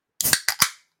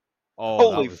Oh,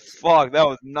 Holy fuck, that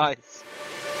was nice.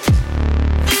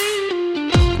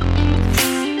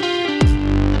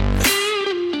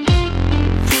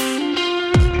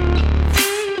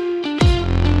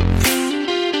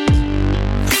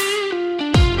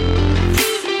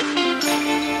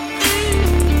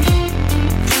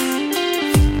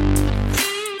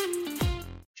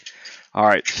 All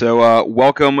right, so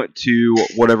welcome to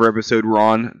whatever episode we're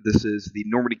on. This is the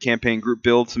Normandy campaign group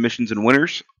build submissions and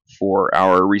winners for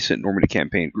our recent Normandy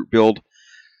campaign group build.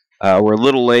 We're a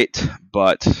little late,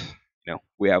 but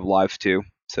we have lives too.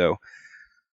 So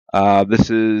this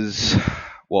is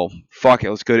fuck it.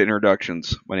 Let's go to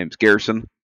introductions. My name's Garrison.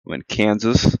 I'm in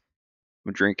Kansas.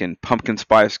 I'm drinking pumpkin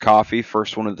spice coffee,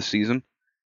 first one of the season.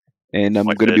 And I'm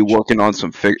going to be working on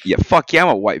some figures. Yeah, fuck yeah, I'm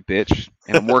a white bitch.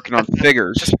 And I'm working on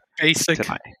figures Basic.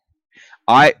 tonight.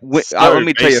 Let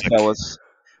me tell you, fellas,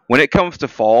 when it comes to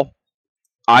fall,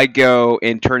 I go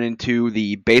and turn into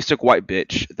the basic white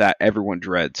bitch that everyone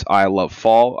dreads. I love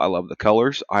fall. I love the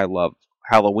colors. I love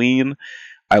Halloween.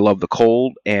 I love the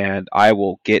cold. And I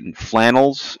will get in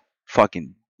flannels,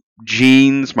 fucking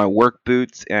jeans, my work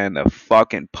boots, and a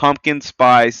fucking pumpkin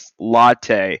spice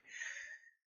latte.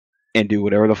 And do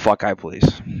whatever the fuck I please.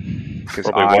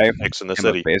 Because I am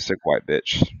a basic white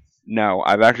bitch. No,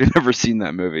 I've actually never seen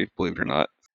that movie, believe it or not.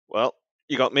 Well,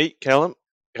 you got me, Callum,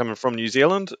 coming from New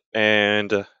Zealand,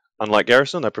 and unlike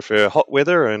Garrison, I prefer hot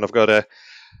weather, and I've got a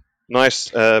nice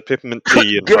peppermint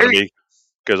tea in front of me,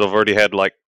 because I've already had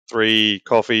like 3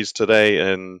 coffees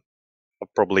today, and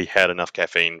I've probably had enough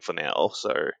caffeine for now,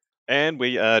 so... And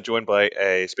we are joined by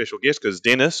a special guest because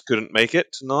Dennis couldn't make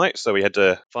it tonight, so we had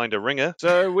to find a ringer.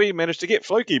 So we managed to get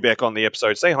Floki back on the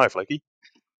episode. Say hi, Floki.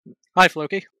 Hi,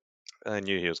 Floki. I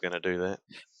knew he was going to do that.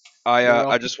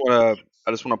 I just want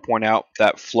to point out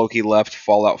that Floki left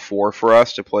Fallout 4 for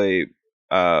us to play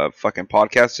fucking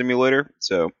podcast simulator.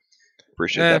 So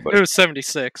appreciate that. Buddy. It was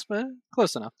 76, but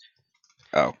close enough.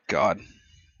 Oh God.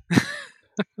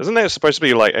 Isn't that supposed to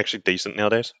be like actually decent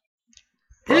nowadays?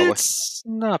 Probably. It's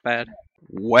not bad.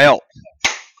 Well,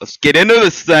 let's get into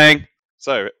this thing.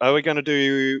 So, are we going to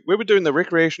do... We were doing the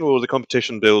recreational or the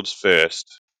competition builds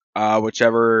first?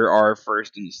 Whichever are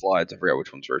first in the slides. I forgot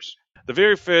which one's first. The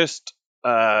very first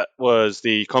was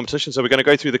the competition. So we're going to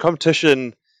go through the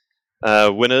competition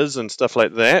winners and stuff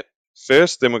like that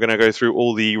first. Then we're going to go through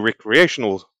all the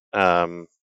recreational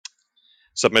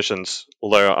submissions.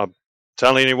 Although I'm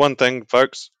telling you one thing,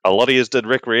 folks, a lot of you did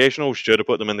recreational, should have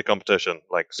put them in the competition.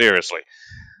 Like, seriously.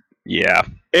 Yeah.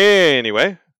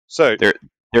 Anyway, so...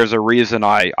 There's a reason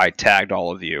I tagged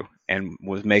all of you and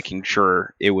was making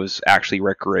sure it was actually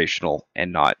recreational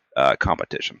and not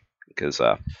competition. Because...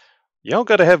 y'all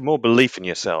got to have more belief in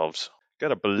yourselves. Got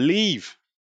to believe.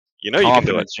 You know you can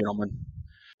do it. Gentlemen.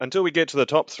 Until we get to the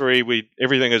top 3,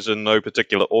 everything is in no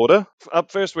particular order.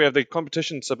 Up first, we have the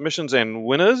competition submissions and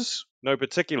winners. No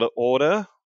particular order.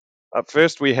 Up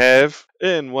first, we have,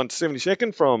 in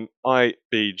 172nd from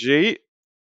IBG,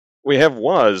 we have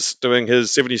Waz doing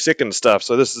his 72nd stuff.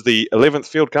 So this is the 11th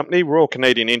Field Company, Royal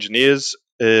Canadian Engineers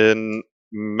in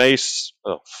Mace...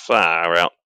 Oh, far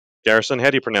out. Garrison,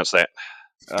 how do you pronounce that?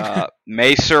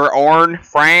 Mace-sur-Orne,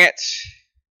 France,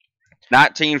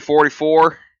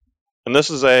 1944. And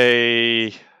this is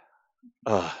a...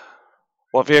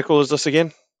 what vehicle is this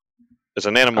again? It's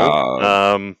an animal.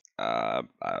 I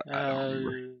don't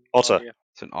remember. Otter. Yeah.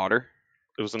 It's an otter.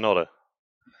 It was an otter.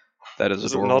 That is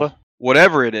it an adorable. otter?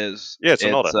 Whatever it is, yeah, it's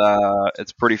an otter.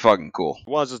 It's pretty fucking cool.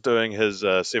 Waz is doing his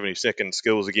 72nd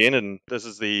skills again, and this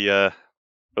is the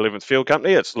 11th Field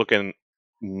Company. It's looking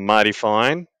mighty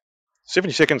fine.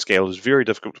 72nd scale is very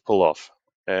difficult to pull off,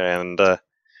 and I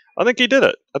think he did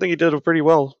it. I think he did it pretty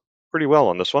well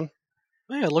on this one.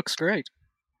 Yeah, it looks great.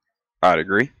 I'd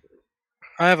agree.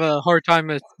 I have a hard time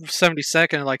with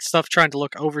 72nd, like stuff trying to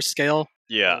look overscale.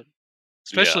 Yeah.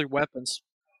 Especially weapons.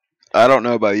 I don't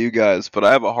know about you guys, but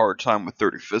I have a hard time with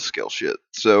 35th scale shit.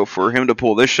 So for him to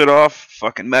pull this shit off,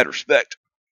 fucking mad respect.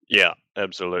 Yeah,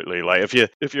 absolutely. Like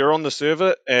if you're on the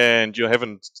server and you're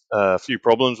having a few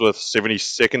problems with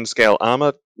 72nd scale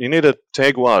armor, you need to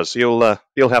tag Waz. He'll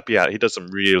help you out. He does some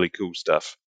really cool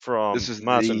stuff. From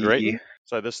Martin Drayton.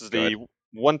 So this is the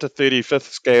 1 to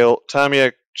 35th scale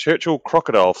Tamiya Churchill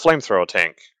Crocodile flamethrower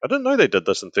tank. I didn't know they did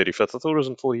this in 35th. I thought it was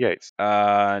in 48th.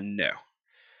 No.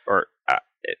 Or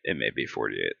it may be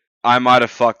 48th. I might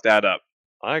have fucked that up.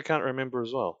 I can't remember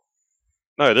as well.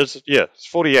 No, it's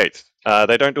 48th.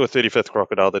 They don't do a 35th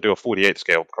crocodile. They do a 48th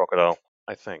scale crocodile,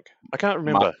 I think. I can't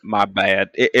remember. My bad.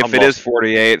 If it is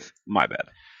 48th, my bad.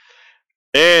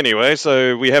 Anyway,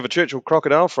 so we have a Churchill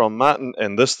Crocodile from Martin,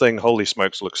 and this thing, holy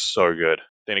smokes, looks so good.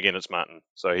 Then again, it's Martin,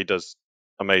 so he does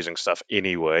amazing stuff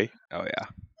anyway. Oh yeah,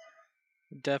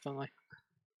 Definitely.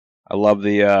 I love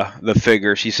the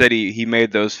figures. He said he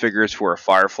made those figures for a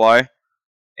Firefly,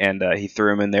 and he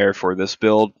threw them in there for this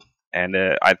build. And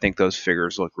I think those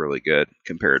figures look really good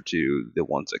compared to the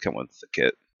ones that come with the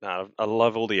kit. I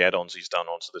love all the add-ons he's done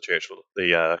onto the church,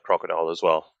 the crocodile as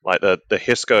well, like the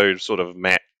Hisco sort of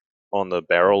mat on the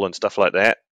barrel and stuff like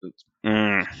that.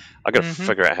 Mm. I got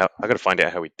to find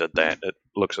out how he did that. It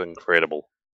looks incredible.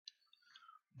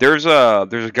 There's a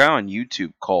guy on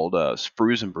YouTube called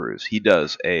Sprues and Brews. He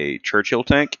does a Churchill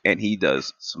tank, and he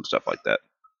does some stuff like that.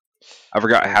 I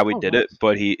forgot how he did it,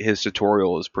 but his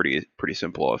tutorial is pretty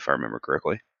simple if I remember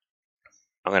correctly.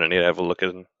 I'm going to need to have a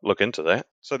look into that.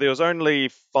 So there was only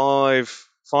five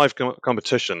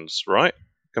competitions, right?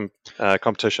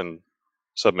 Competition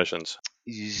submissions.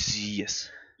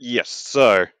 Yes. Yes.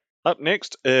 So up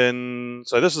next so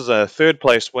this is a third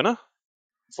place winner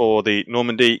for the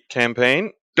Normandy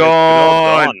campaign.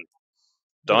 Don!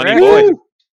 Donnie boy.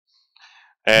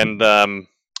 And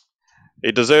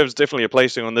he deserves definitely a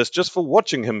placing on this just for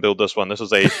watching him build this one. This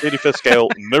is a 35th scale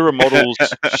Mirror Models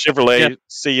Chevrolet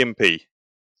CMP.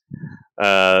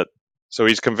 So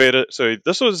he's converted. So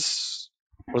this was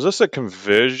this a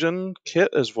conversion kit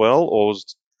as well, or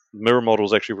was Mirror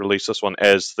Models actually released this one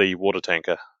as the water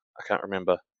tanker? I can't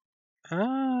remember.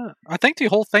 I think the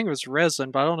whole thing was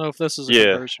resin, but I don't know if this is a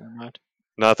conversion or not.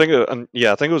 No, I think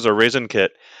it was a resin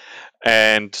kit,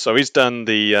 and so he's done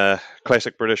the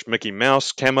classic British Mickey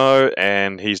Mouse camo,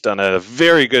 and he's done a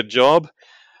very good job.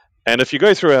 And if you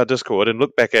go through our Discord and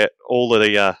look back at all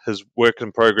of his work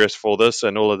in progress for this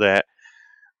and all of that,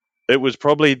 it was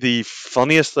probably the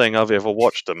funniest thing I've ever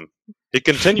watched him. He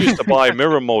continues to buy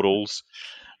mirror models,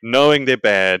 knowing they're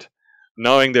bad,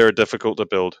 knowing they're difficult to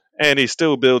build, and he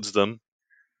still builds them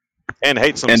and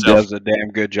hates himself. And does a damn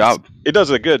good job. He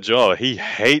does a good job. He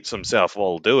hates himself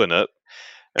while doing it,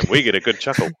 and we get a good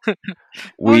chuckle.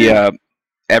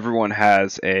 Everyone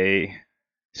has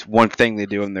one thing they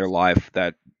do in their life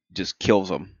that just kills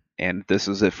them, and this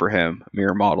is it for him.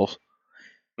 Mirror models.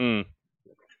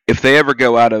 If they ever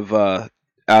go out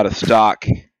of stock,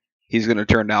 he's going to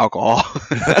turn to alcohol.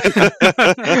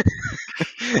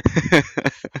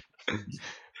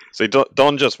 See,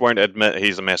 Don just won't admit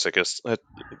he's a masochist.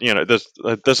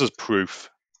 This is proof.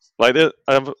 Like,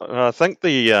 I think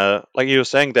like you were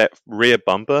saying, that rear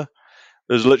bumper,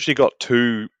 there's literally got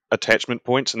 2 attachment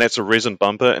points, and that's a resin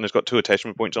bumper, and it's got 2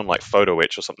 attachment points on like photo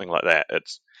etch or something like that.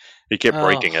 He kept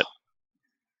breaking it.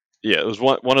 Yeah, it was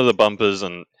one of the bumpers,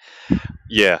 and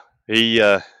yeah, he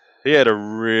had a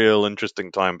real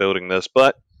interesting time building this,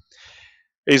 but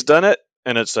he's done it,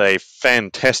 and it's a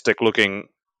fantastic looking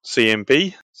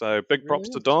CMP. So big props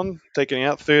to Don taking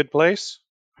out 3rd place.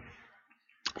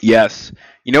 Yes.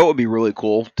 You know what would be really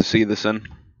cool to see this in?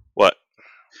 What?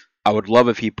 I would love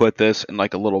if he put this in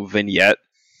like a little vignette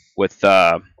with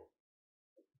some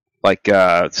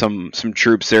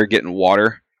troops there getting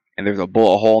water, and there's a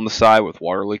bullet hole on the side with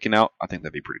water leaking out. I think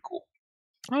that'd be pretty cool.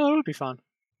 Oh, that would be fun.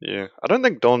 Yeah, I don't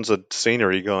think Don's a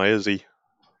scenery guy, is he?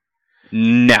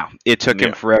 No, it took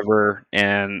him forever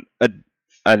and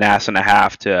an ass and a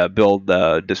half to build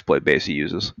the display base he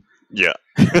uses. Yeah.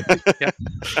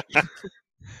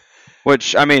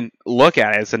 Which, I mean, look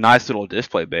at it. It's a nice little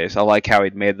display base. I like how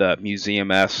he'd made the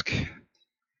museum-esque.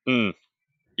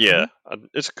 Yeah,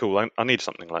 it's cool. I need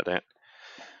something like that.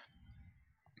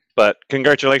 But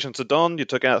congratulations to Don. You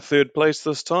took out 3rd place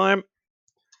this time.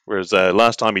 Whereas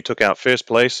last time he took out 1st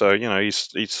place, so,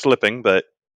 he's slipping, but...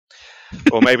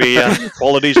 Or maybe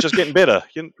quality's just getting better.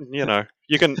 You know,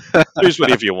 you can choose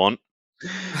whatever you want.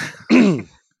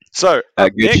 So,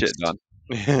 up good next, shit, Don.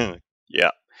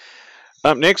 Yeah.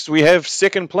 Up next, we have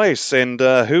 2nd place. And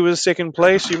who is 2nd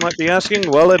place, you might be asking?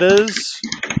 Well, it is...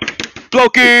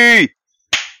 Floki!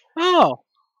 Oh.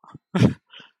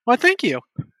 Well, thank you.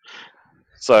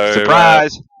 So,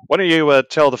 surprise! Why don't you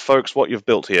tell the folks what you've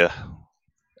built here?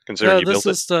 Considering you built it.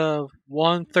 This is the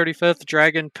 135th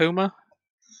Dragon Puma.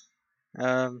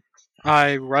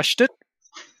 I rushed it,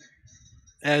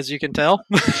 as you can tell.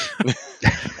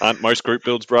 Aren't most group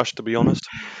builds rushed, to be honest?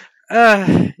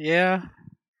 Yeah.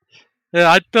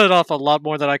 I bit off a lot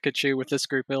more than I could chew with this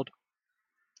group build.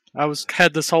 I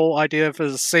had this whole idea of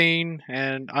a scene,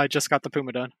 and I just got the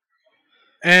Puma done.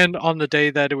 And on the day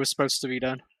that it was supposed to be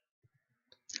done.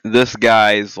 This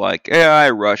guy's like, yeah, I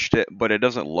rushed it, but it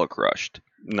doesn't look rushed.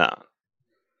 Nah.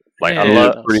 Like, I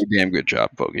love pretty damn good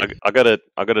job, Bogey. I gotta.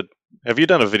 Have you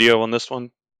done a video on this one,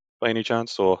 by any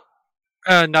chance, or?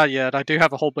 Not yet. I do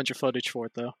have a whole bunch of footage for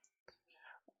it, though.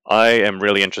 I am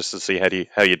really interested to see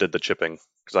how you did the chipping,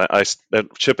 because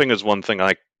chipping is one thing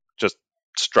I just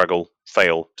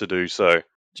fail to do. So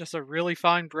Just a really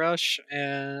fine brush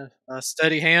and a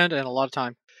steady hand and a lot of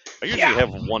time. I usually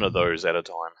have one of those at a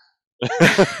time.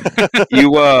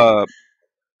 You,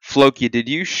 Floki, did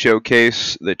you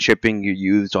showcase the chipping you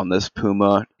used on this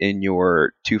Puma in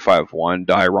your 251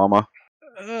 diorama?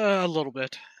 A little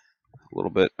bit. A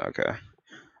little bit? Okay.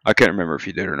 I can't remember if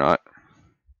you did or not.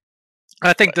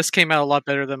 I think this came out a lot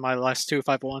better than my last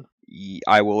 251.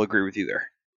 I will agree with you there.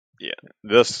 Yeah,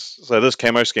 this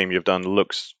camo scheme you've done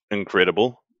looks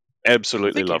incredible.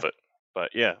 Absolutely love it.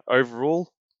 But yeah,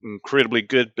 overall, incredibly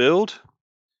good build.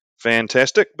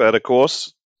 Fantastic. But of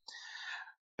course,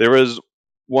 there is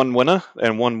one winner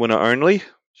and one winner only.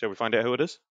 Shall we find out who it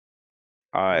is?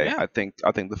 I think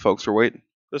the folks are waiting.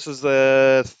 This is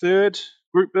the third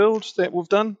group build that we've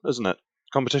done, isn't it?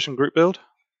 Competition group build.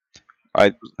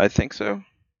 I think so.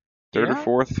 Third or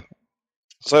fourth.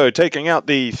 So taking out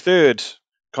the third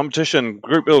competition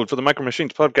group build for the Micro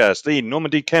Machines podcast, the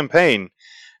Normandy campaign.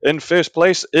 In first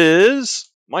place is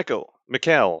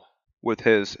Mikhail with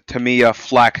his Tamiya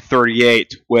Flak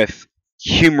 38 with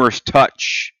humorous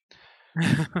touch.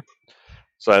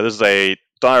 So this is a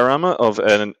diorama of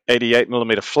an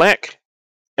 88mm flak,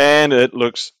 and it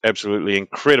looks absolutely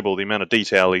incredible. The amount of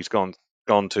detail he's gone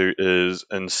to is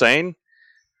insane,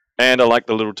 and I like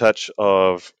the little touch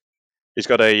of he's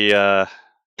got a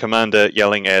commander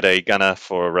yelling at a gunner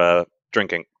for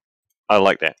drinking. I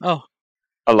like that. Oh,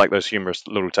 I like those humorous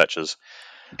little touches.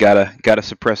 Gotta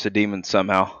suppress a demon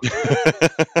somehow.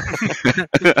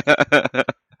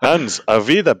 Hans, are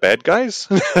we the bad guys?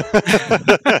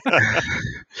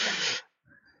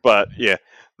 But yeah,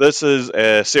 this is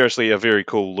seriously a very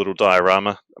cool little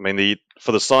diorama. I mean,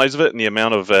 for the size of it and the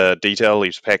amount of detail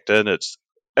he's packed in, it's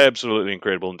absolutely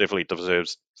incredible and definitely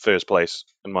deserves first place,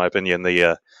 in my opinion.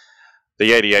 The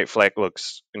 88 flak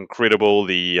looks incredible.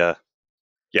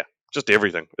 Just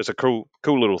everything. It's a cool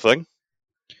little thing.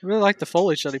 I really like the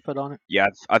foliage that he put on it. Yeah,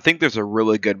 I think there's a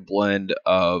really good blend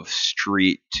of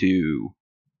street to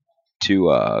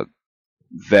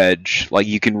veg. Like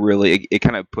you can really, it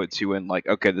kind of puts you in like,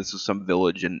 okay, this is some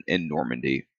village in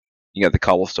Normandy. You got the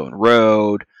cobblestone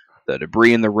road, the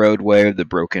debris in the roadway, the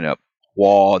broken up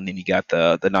wall, and then you got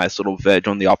the nice little veg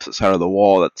on the opposite side of the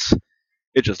wall.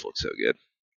 It just looks so good.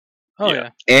 Oh yeah.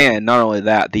 And not only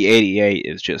that, the 88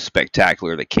 is just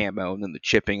spectacular. The camo and then the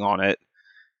chipping on it,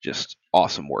 just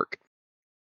awesome work.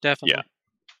 Definitely. Yeah,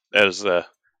 that is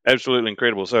absolutely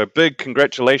incredible. So big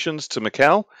congratulations to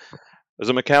Mikhail. Is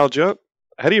it Mikhail joke?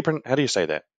 How do you say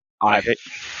that?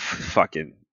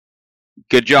 Fucking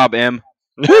good job, M.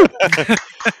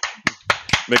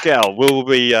 Mikhail, we'll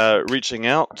be reaching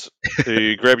out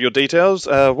to grab your details.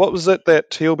 What was it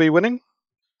that he'll be winning?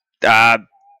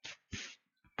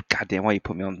 Goddamn, why you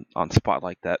put me on spot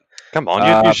like that? Come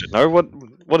on, you should know. What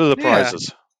are the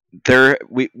prizes?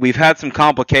 We've had some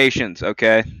complications.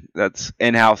 Okay, that's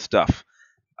in-house stuff.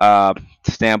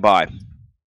 Stand by.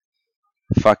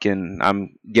 Fucking,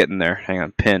 I'm getting there. Hang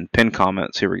on. Pin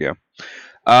comments. Here we go.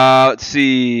 Let's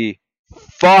see.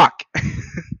 Fuck.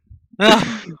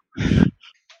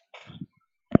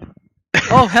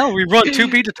 Oh hell, we run to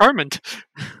be determined.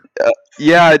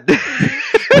 Yeah.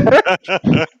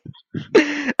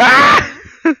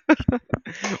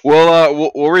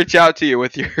 We'll reach out to you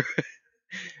with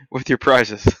your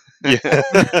prizes. Yeah.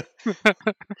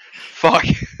 Fuck.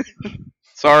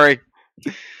 Sorry.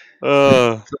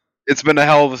 It's been a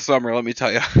hell of a summer, let me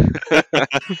tell you.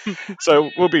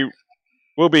 So we'll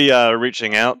be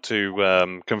reaching out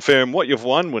to confirm what you've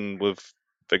won when we've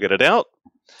figured it out.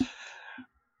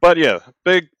 But yeah,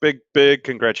 big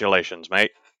congratulations,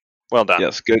 mate. Well done.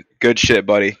 Yes, good shit,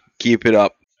 buddy. Keep it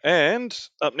up. And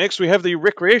up next, we have the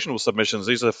recreational submissions.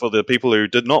 These are for the people who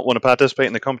did not want to participate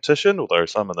in the competition, although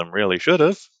some of them really should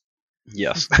have.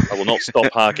 Yes. I will not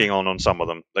stop harking on some of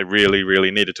them. They really,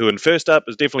 really needed to. And first up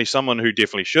is definitely someone who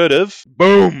definitely should have.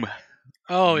 Boom!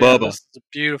 Oh, yeah, Bubba. this is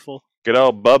beautiful. Good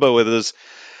old Bubba with his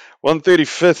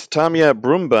 135th Tamiya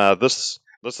Broombar. This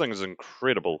thing is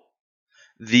incredible.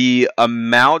 The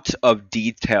amount of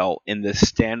detail in this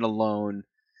standalone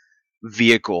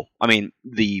vehicle. I mean,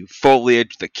 the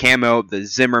foliage, the camo, the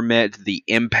Zimmer mitt, the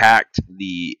impact,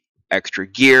 the extra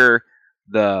gear,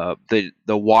 the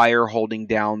wire holding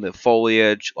down the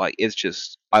foliage. Like, it's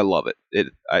just, I love it.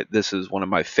 This is one of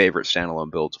my favorite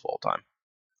standalone builds of all time.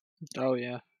 Oh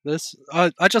yeah,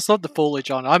 I just love the foliage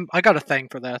on it. I got a thing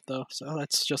for that though, so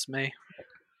that's just me.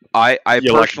 I You like a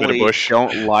bit of personally bush.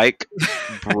 don't like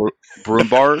broom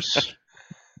bars,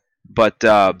 but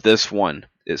this one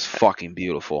is fucking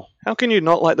beautiful. How can you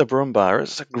not like the Broombar?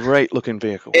 It's a great looking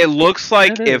vehicle. It looks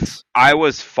like It if is. I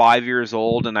was 5 years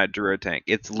old and I drew a tank.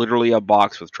 It's literally a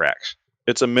box with tracks.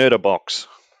 It's a murder box.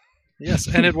 Yes,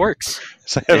 and it works.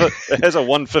 So it has a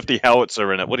 150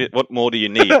 howitzer in it. What more do you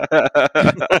need?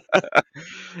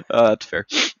 That's fair.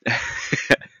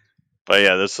 But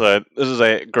yeah, this is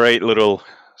a great little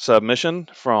submission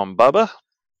from Bubba.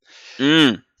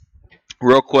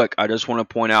 Real quick, I just want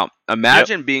to point out,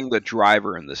 imagine being the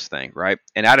driver in this thing, right?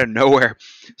 And out of nowhere,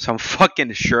 some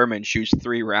fucking Sherman shoots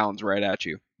 3 rounds right at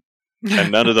you.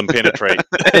 And none of them penetrate.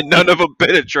 And none of them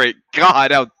penetrate.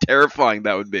 God, how terrifying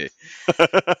that would be.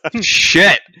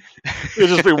 Shit. You'll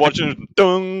just be watching,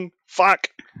 dung, fuck.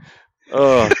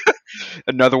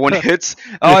 Another one hits.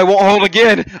 Oh, I won't hold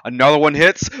again. Another one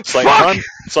hits. It's like, fuck!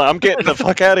 I'm getting the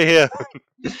fuck out of here.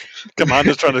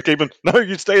 Commander's trying to keep him. No,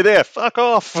 you stay there. Fuck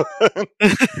off.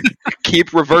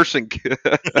 Keep reversing.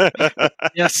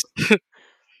 Yes.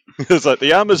 It's like,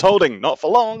 the armor's holding. Not for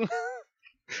long.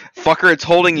 Fucker, it's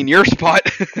holding in your spot.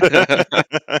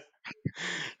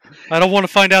 I don't want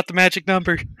to find out the magic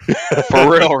number.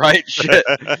 For real, right? Shit.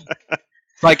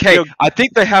 Like, hey, I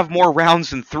think they have more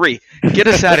rounds than 3. Get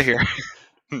us out of here.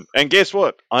 And guess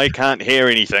what? I can't hear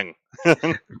anything.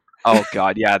 Oh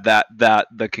god, yeah,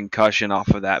 the concussion off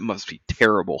of that must be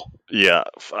terrible. Yeah,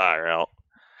 fire out.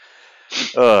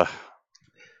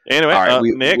 Anyway, all right,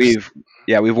 next. We've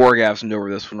orgasmed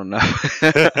over this one enough.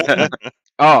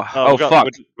 Fuck.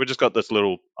 We just got this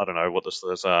little. I don't know what this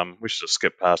is. We should just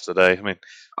skip past today. I mean,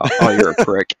 you're a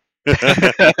prick.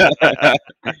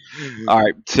 All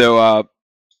right, so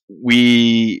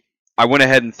I went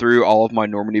ahead and threw all of my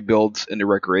Normandy builds into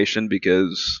Recreation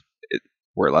because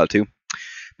we're allowed to.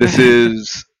 This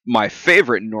is my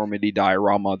favorite Normandy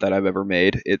diorama that I've ever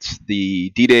made. It's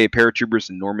the D-Day paratroopers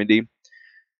in Normandy.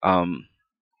 A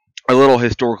little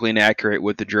historically inaccurate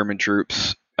with the German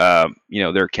troops. They're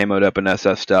camoed up in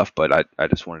SS stuff, but I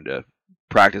just wanted to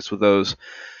practice with those.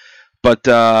 But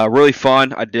really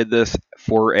fun. I did this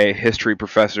for a history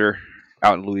professor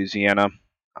out in Louisiana.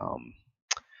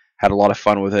 Had a lot of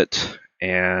fun with it.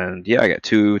 And yeah, I got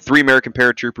 3 American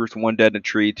paratroopers, 1 dead in a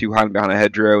tree, 2 hiding behind a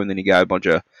hedgerow, and then you got a bunch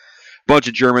of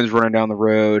Germans running down the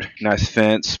road. Nice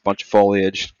fence, bunch of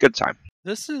foliage. Good time.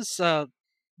 This is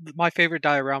my favorite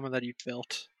diorama that you've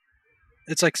built.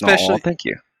 It's like especially. Oh, thank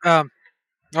you. I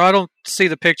don't see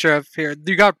the picture of here.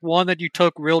 You got one that you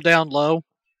took real down low,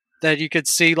 that you could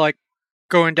see like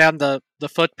going down the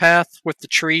footpath with the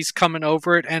trees coming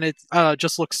over it, and it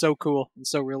just looks so cool and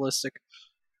so realistic.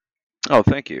 Oh,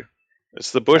 thank you.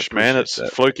 It's the bush, man. It's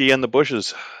Floki and the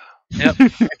bushes. Yep.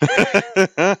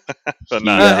 But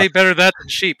no. Hey, better that than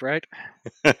sheep, right?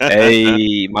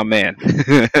 Hey, my man.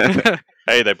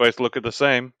 Hey, they both look at the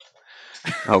same.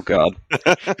 Oh God.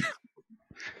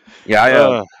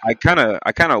 Yeah, I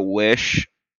kind of wish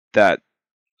that.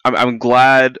 I'm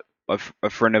glad a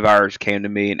friend of ours came to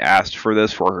me and asked for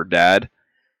this for her dad,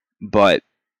 but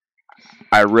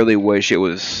I really wish it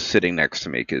was sitting next to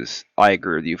me because I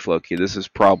agree with you, Floki. This is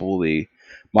probably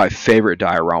my favorite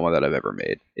diorama that I've ever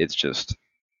made. It's just,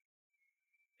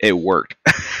 it worked.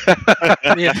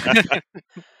 Yeah.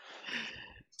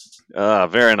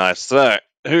 Very nice. So,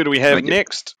 who do we have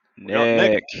next?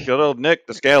 Nick. Good old Nick,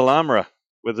 the scale armourer,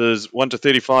 with his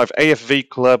 1-35 AFV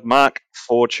Club Mark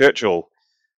IV Churchill.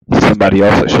 Somebody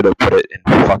else should have put it in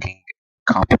fucking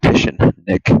competition,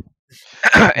 Nick.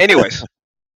 Anyways.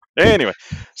 Anyway,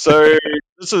 so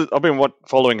I've been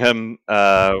following him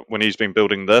when he's been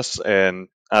building this and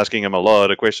asking him a lot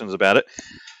of questions about it.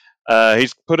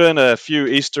 He's put in a few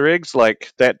Easter eggs,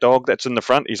 like that dog that's in the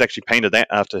front. He's actually painted that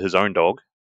after his own dog,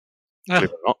 believe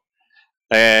it or not.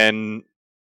 And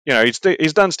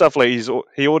he's done stuff like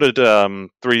he ordered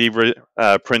 3D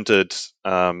printed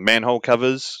manhole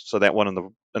covers, so that one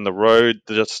in the road.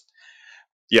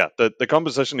 The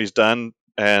composition he's done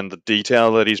and the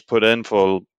detail that he's put in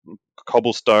for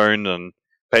cobblestone and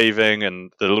paving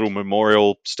and the little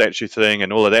memorial statue thing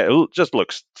and all of that, it just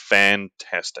looks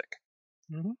fantastic.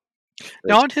 Mm-hmm.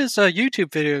 Now on his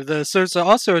YouTube video, there's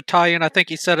also a tie-in, I think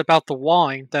he said, about the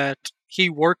wine, that he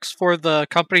works for the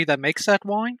company that makes that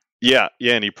wine. Yeah,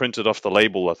 and he printed off the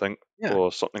label, I think,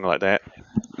 or something like that.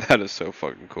 That is so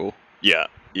fucking cool. Yeah.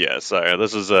 So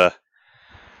this is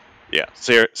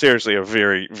seriously a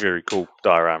very, very cool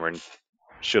diorama, and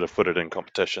should have put it in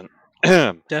competition.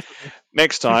 Definitely.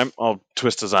 Next time, I'll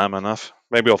twist his arm enough.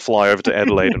 Maybe I'll fly over to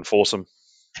Adelaide and force him.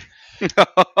 Good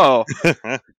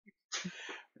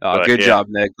job,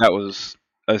 Nick. That was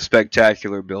a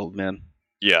spectacular build, man.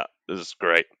 Yeah, this is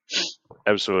great.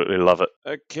 Absolutely love it.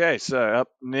 Okay, so up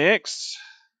next,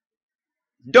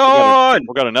 Don!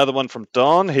 We've got another one from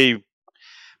Don. He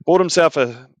bought himself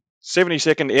a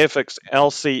 72nd Airfix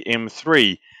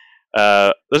LCM3.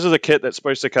 This is a kit that's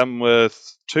supposed to come with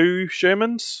 2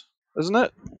 Shermans, isn't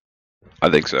it? I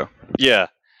think so. Yeah.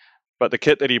 But the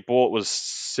kit that he bought was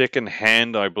second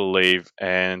hand, I believe,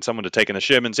 and someone had taken the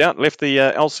Shermans out and left the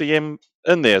LCM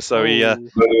in there, so he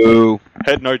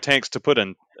had no tanks to put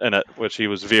in it, which he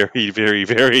was very, very,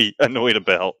 very annoyed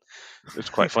about. It's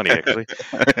quite funny, actually.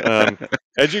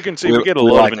 As you can see, we get a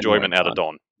lot of enjoyment out of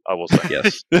Don, I will say.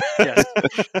 Yes. Yes.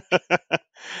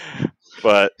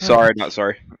 But Sorry, not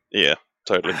sorry. yeah,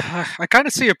 totally. I kind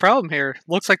of see a problem here.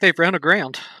 Looks like they've run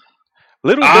aground.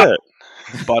 Little bit.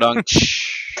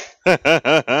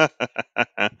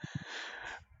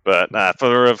 But nah,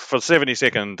 for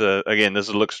 72nd, again, this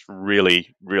looks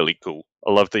really, really cool.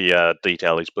 I love the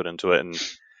detail he's put into it, and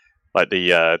like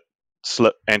the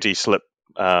anti-slip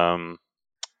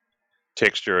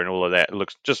texture and all of that.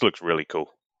 It just looks really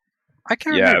cool. I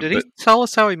can't remember. Did he tell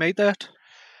us how he made that?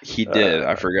 He did.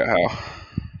 I forgot how.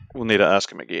 We'll need to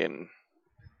ask him again.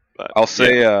 But I'll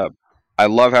say I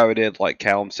love how he did, like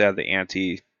Callum said, the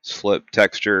anti-slip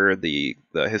texture, the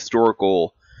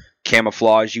historical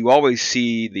camouflage. You always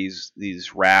see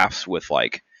these rafts with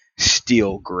like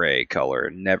steel gray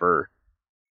color, never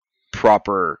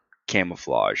proper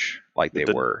camouflage like they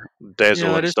were.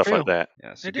 Dazzle and stuff like that.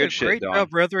 Yeah, they did a great job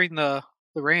weathering the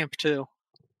ramp too.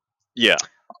 Yeah.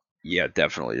 Yeah,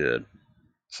 definitely did.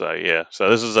 So yeah, so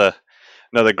this is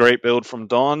another great build from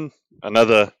Don.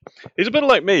 He's a bit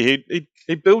like me.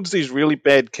 He builds these really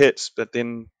bad kits, but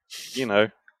then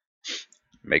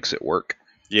makes it work.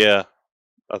 Yeah,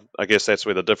 I guess that's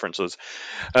where the difference is.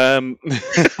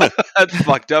 That's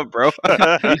fucked up, bro.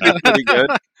 You did pretty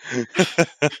good.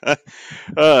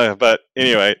 But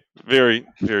anyway, very,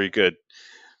 very good.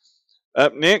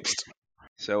 Up next.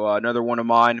 So another one of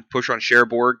mine, Push on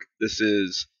Cherbourg. This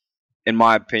is, in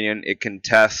my opinion, it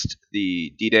contests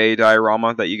the D-Day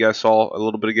diorama that you guys saw a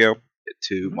little bit ago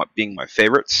to being my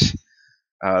favorites.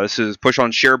 This is Push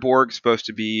on Cherbourg, supposed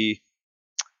to be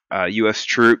U.S.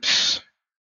 troops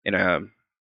in a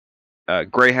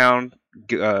Greyhound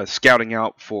scouting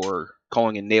out for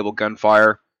calling in naval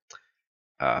gunfire.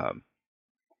 I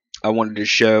wanted to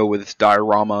show with this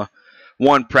diorama,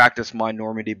 one, practice my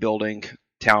Normandy building,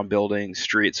 town building,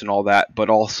 streets, and all that, but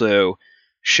also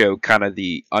show kind of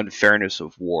the unfairness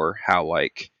of war. How,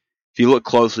 like, if you look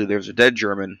closely, there's a dead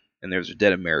German and there's a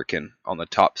dead American on the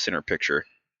top center picture.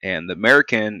 And the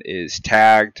American is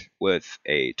tagged with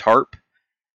a tarp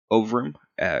over him,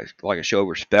 like a show of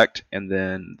respect, and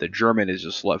then the German is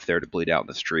just left there to bleed out in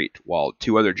the street, while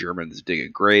two other Germans dig a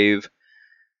grave,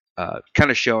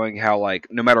 kind of showing how, like,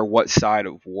 no matter what side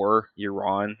of war you're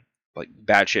on, like,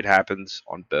 bad shit happens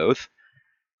on both.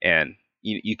 And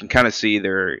you can kind of see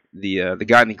there the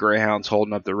guy in the Greyhound's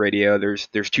holding up the radio.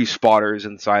 There's two spotters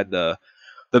inside the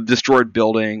destroyed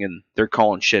building, and they're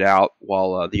calling shit out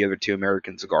while the other two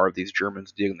Americans guard these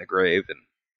Germans digging the grave. And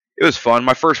it was fun.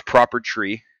 My first proper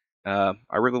tree. I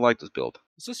really like this build.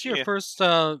 Is this your first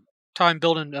time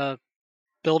building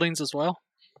buildings as well?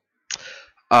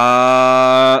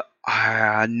 No,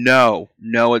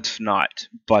 it's not.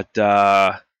 But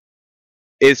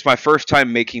it's my first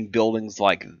time making buildings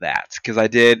like that, because I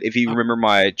did, if you remember,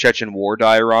 my Chechen War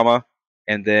diorama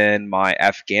and then my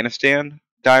Afghanistan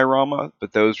diorama,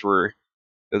 but those were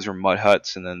mud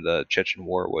huts, and then the Chechen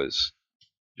War was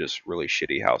just really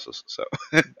shitty houses. So,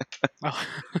 but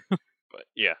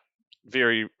yeah,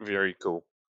 very, very cool.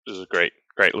 This is a great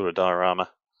little diorama.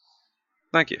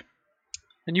 Thank you.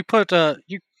 And you put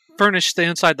you furnished the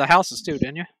inside of the houses too,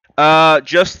 didn't you?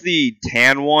 Just the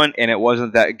tan one, and it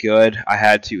wasn't that good. I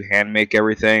had to hand make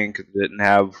everything because I didn't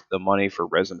have the money for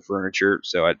resin furniture,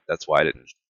 so that's why I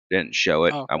didn't show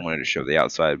it. Oh, okay. I wanted to show the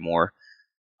outside more.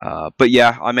 But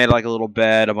yeah, I made like a little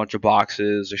bed, a bunch of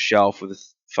boxes, a shelf with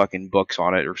fucking books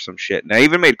on it or some shit. And I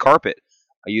even made carpet.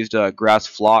 I used a grass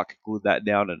flock, glued that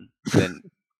down, and then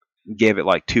gave it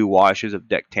like 2 washes of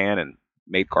deck tan and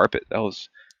made carpet. That was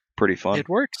pretty fun. It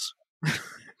works.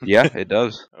 Yeah, it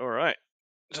does. All right.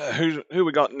 So who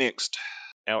we got next?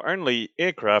 Our only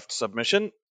aircraft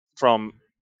submission from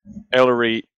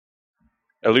Illusory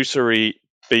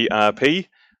BRP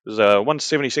was a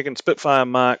 172nd Spitfire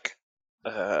Mark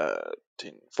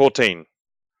 14.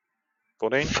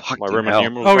 14? My Roman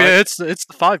numerals. Oh, right? Yeah, it's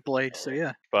the 5-blade, so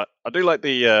yeah. But I do like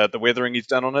the weathering he's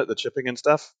done on it, the chipping and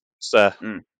stuff. It's a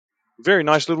very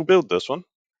nice little build, this one.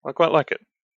 I quite like it.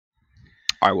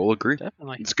 I will agree.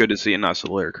 Definitely. It's good to see a nice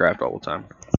little aircraft all the time.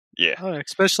 Yeah. Oh,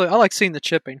 especially, I like seeing the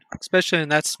chipping, especially in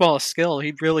that small scale.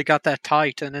 He really got that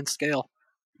tight and in scale.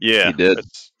 Yeah, he did.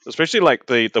 Especially like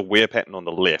the wear pattern on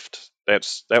the left.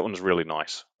 That one's really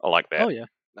nice. I like that. Oh yeah.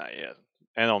 Yeah,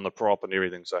 and on the prop and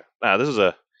everything. So, this is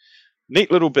a neat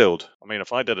little build. I mean,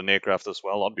 if I did an aircraft this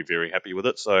well, I'd be very happy with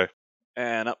it. So,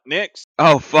 and up next.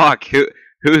 Oh fuck!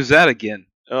 Who's that again?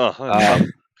 Oh,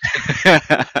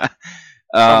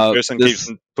 Some person keeps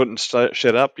putting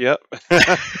shit up. Yep.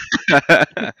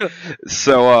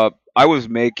 So I was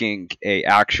making a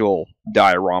actual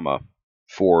diorama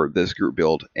for this group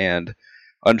build, and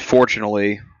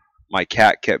unfortunately, my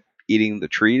cat kept eating the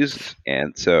trees,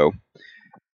 and so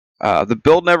the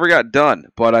build never got done.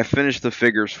 But I finished the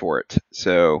figures for it.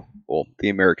 So, well, the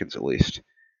Americans at least.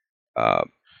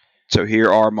 So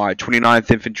here are my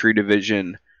 29th Infantry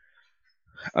Division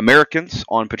Americans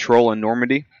on patrol in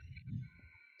Normandy.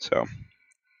 So,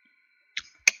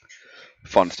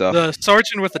 fun stuff. The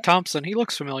sergeant with the Thompson, he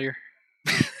looks familiar.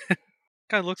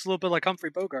 Kind of looks a little bit like Humphrey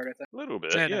Bogart, I think. A little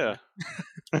bit, Yeah,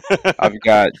 yeah. I've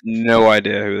got no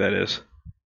idea who that is.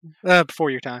 Before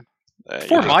your time.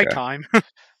 Before my time.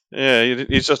 Yeah,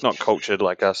 he's just not cultured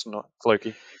like us, not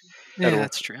Floki. Yeah,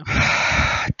 that's true.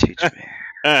 Teach me.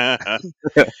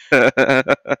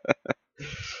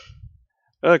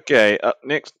 Okay, up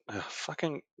next.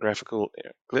 Fucking graphical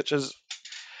glitches.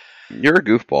 You're a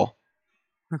goofball.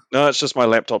 No, it's just my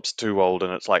laptop's too old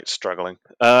and it's like struggling.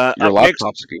 Your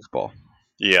laptop's a goofball.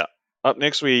 Yeah. Up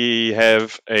next, we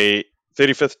have a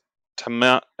 35th a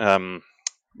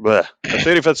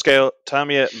 35th scale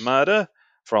Tamiya Marder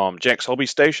from Jack's Hobby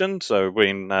Station. So we've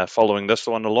been following this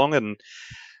one along, and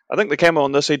I think the camo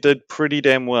on this he did pretty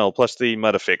damn well. Plus the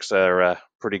mud effects are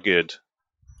pretty good.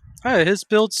 Hey, his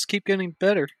builds keep getting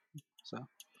better. So.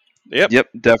 Yep,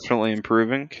 definitely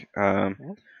improving.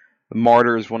 The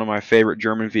Marder is one of my favorite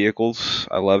German vehicles.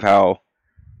 I love how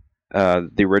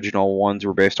the original ones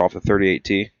were based off the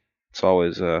 38T. It's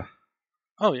always a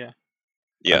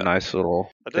nice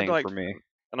little thing for me.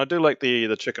 And I do like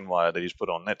the chicken wire that he's put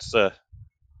on. That's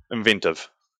inventive.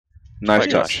 Nice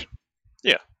touch.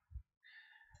 Yeah.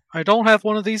 I don't have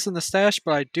one of these in the stash,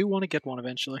 but I do want to get one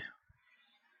eventually.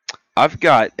 I've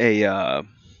got a.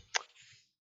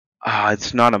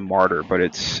 It's not a Marder, but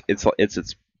it's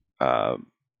Marder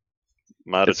a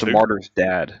Marder's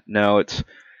dad. No, it's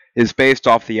based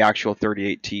off the actual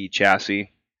 38T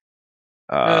chassis.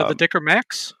 The Dicker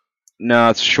Max? No,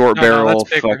 it's short barrel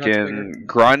fucking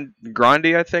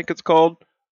Grandi, I think it's called.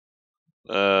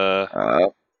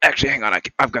 Actually, hang on,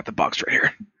 I've got the box right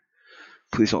here.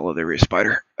 Please don't let there be a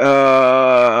spider.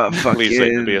 Please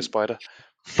let there be a spider.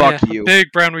 Fuck you.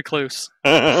 Big brown recluse.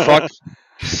 Suck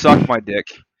my dick.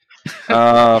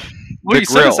 Well, you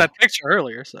sent us that picture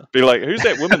earlier, so. Be like, who's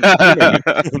that woman?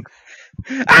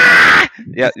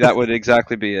 Yeah, that would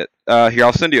exactly be it. Here,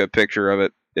 I'll send you a picture of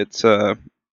it. It's the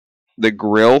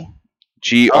grill.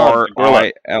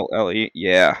 Grille.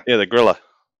 Yeah. Yeah, the Grilla.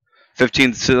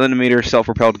 15 centimeter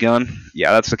self-propelled gun.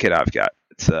 Yeah, that's the kit I've got.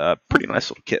 It's a pretty nice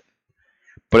little kit.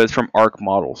 But it's from Arc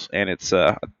Models, and it's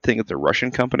I think it's a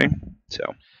Russian company. So.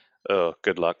 Oh,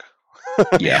 good luck.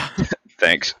 Yeah.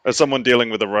 Thanks. As someone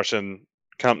dealing with a Russian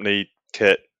company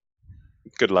kit,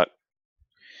 good luck.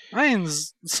 I mean,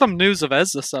 some news of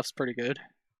Ezda stuff's pretty good.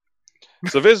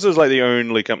 So Vezda's like the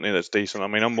only company that's decent. I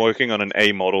mean, I'm working on an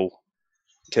A model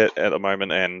kit at the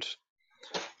moment, and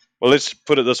well, let's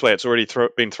put it this way: it's already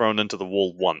been thrown into the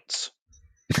wall once.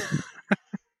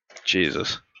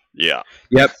 Jesus. Yeah.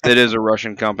 Yep, it is a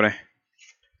Russian company.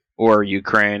 Or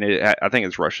Ukraine. I think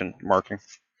it's Russian marking.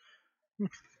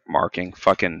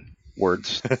 Fucking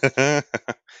words.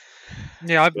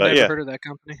 Yeah, I've never heard of that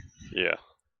company. Yeah.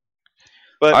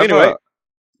 But anyway.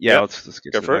 Let's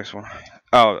get to the next one.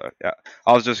 Oh, yeah.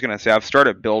 I was just going to say, I've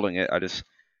started building it.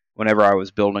 Whenever I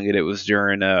was building it, it was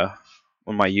during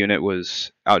when my unit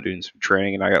was out doing some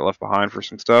training and I got left behind for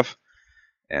some stuff.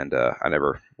 And I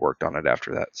never worked on it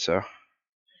after that, so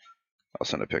I'll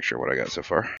send a picture of what I got so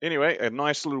far. Anyway, a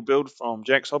nice little build from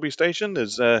Jack's Hobby Station.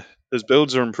 His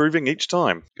builds are improving each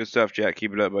time. Good stuff, Jack.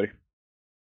 Keep it up, buddy.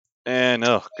 And,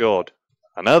 oh, God.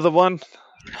 Another one?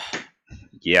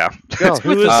 Yeah. God,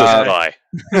 who is this guy?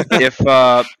 If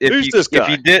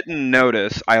you didn't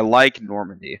notice, I like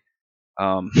Normandy.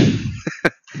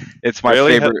 It's my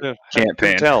favorite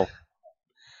campaign. Tell.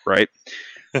 Right?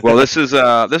 Well, this was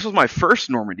my first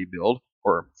Normandy build,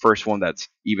 or first one that's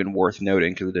even worth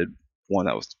noting, because I did one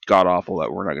that was god-awful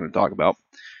that we're not going to talk about.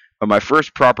 But my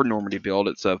first proper Normandy build,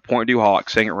 it's a Point Du Hawk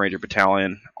 2nd Ranger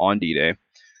Battalion on D-Day.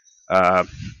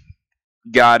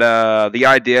 Got the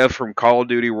idea from Call of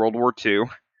Duty World War II,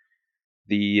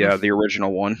 the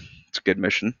original one. It's a good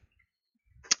mission.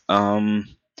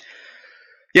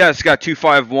 It's got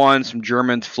 251, some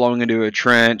Germans flowing into a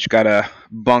trench, got a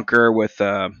bunker with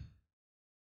a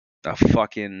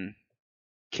fucking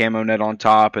camo net on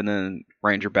top, and then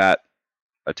Ranger Bat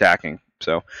attacking.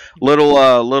 So little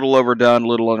overdone,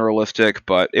 little unrealistic,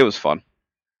 but it was fun.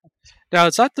 Now,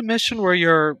 is that the mission where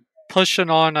you're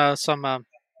pushing on some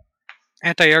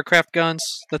anti-aircraft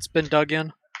guns that's been dug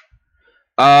in?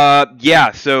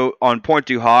 Yeah. So on Point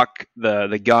du Hoc,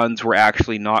 the guns were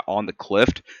actually not on the cliff.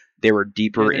 They were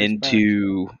deeper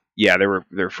into. Yeah,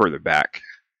 they're further back.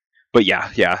 But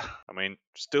yeah. I mean,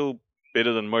 still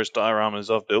better than most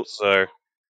dioramas I've built. So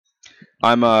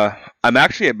I'm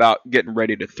actually about getting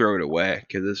ready to throw it away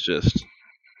because it's just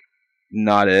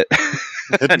not it.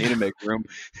 I need to make room.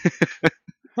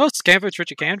 Well, scavenge what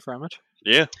you can from it.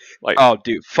 yeah, like Oh,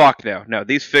 dude, fuck no.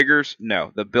 These figures,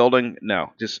 no. The building,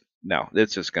 no. Just no.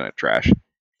 It's just gonna trash.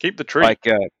 keep the tree. Like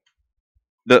the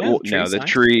the nice.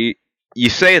 tree. You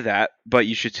say that, but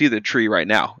you should see the tree right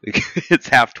now. It's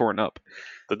half torn up.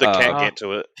 the can't get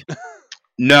to it.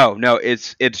 No.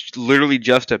 It's literally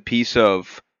just a piece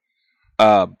of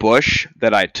bush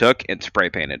that I took and spray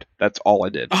painted. That's all I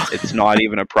did. It's not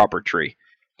even a proper tree.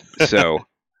 So.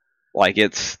 Like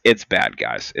it's bad,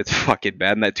 guys. It's fucking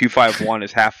bad. And that 251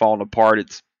 is half falling apart.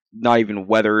 It's not even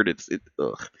weathered.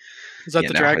 Ugh. Is that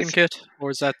the Dragon kit, or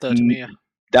is that the Tamiya?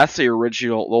 That's the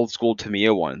original old school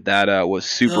Tamiya one. That was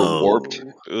super warped.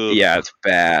 Ugh. Yeah, it's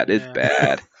bad. It's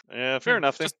bad. Yeah, fair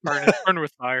enough. Just burn it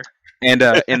with fire. And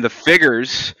in the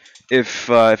figures, if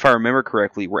I remember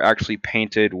correctly, were actually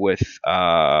painted with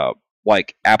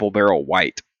like apple barrel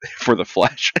white for the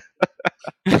flesh.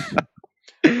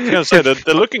 I was gonna say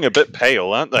they're looking a bit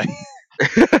pale, aren't they?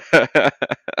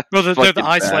 Well, they're the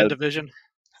Iceland division.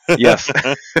 Yes.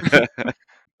 But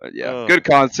yeah, good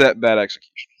concept, bad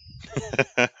execution.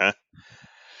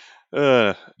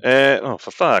 Oh,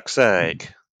 for fuck's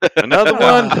sake! Another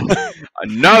one.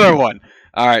 Another one.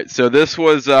 All right, so this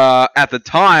was at the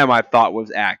time I thought was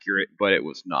accurate, but it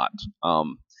was not.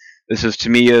 This is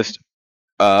Tamiya's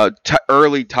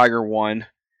early Tiger 1.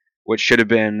 Which should have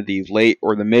been the late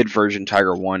or the mid version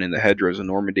Tiger 1 in the hedgerows of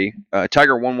Normandy.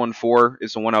 Tiger 114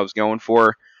 is the one I was going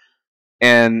for.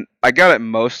 And I got it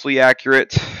mostly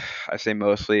accurate. I say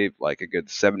mostly, like a good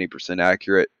 70%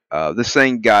 accurate. This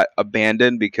thing got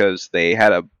abandoned because they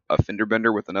had a fender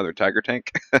bender with another Tiger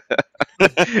tank.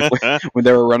 when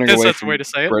they were running away from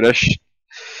the British.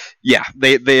 Yeah,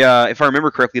 they if I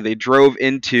remember correctly, they drove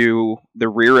into the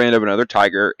rear end of another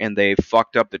Tiger and they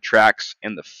fucked up the tracks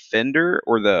and the fender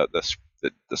or the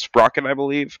sprocket, I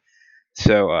believe.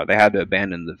 So they had to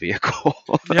abandon the vehicle.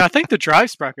 Yeah, I think the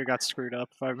drive sprocket got screwed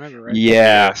up, if I remember right.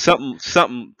 Yeah,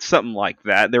 something like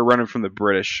that. They're running from the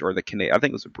British or the Canadian. I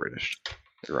think it was the British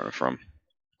they're running from.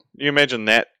 You imagine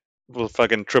that with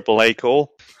fucking AAA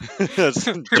call.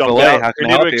 AAA, how can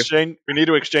I help you? We need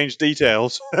to exchange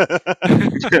details.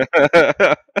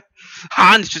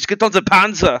 Hans, just get on the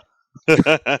Panzer.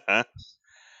 I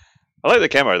like the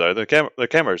camo though. The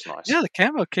camo's nice. Yeah, the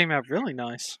camo came out really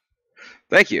nice.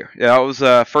 Thank you. Yeah, it was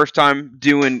first time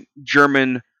doing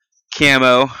German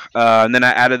camo, and then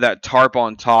I added that tarp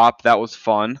on top. That was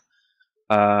fun.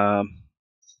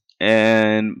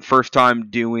 And first time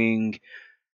doing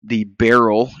the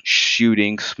barrel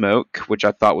shooting smoke, which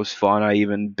I thought was fun. I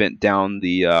even bent down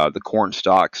the corn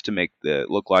stalks to make it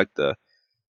look like the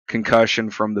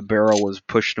concussion from the barrel was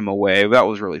pushing them away. That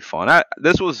was really fun. I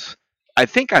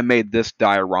think I made this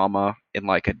diorama in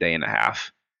like a day and a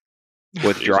half,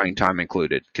 with drying time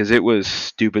included, because it was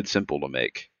stupid simple to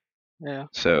make. Yeah.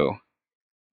 So,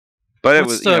 but it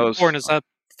was. Corn, is that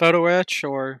photo etch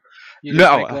or?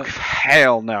 No,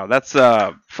 hell no. That's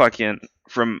fucking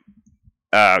from.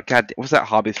 God, what's that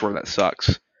hobby store that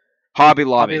sucks? Hobby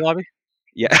Lobby. Hobby Lobby?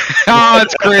 Yeah. Oh,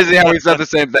 it's crazy how we said the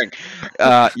same thing.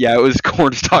 Yeah, it was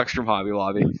corn stalks from Hobby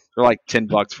Lobby. They're like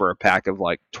 $10 for a pack of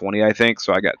like 20, I think.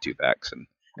 So I got 2 packs, and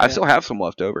I still have some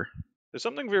left over. There's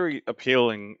something very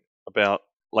appealing about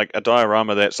like a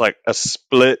diorama that's like a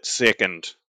split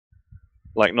second,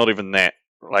 like not even that,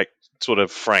 like sort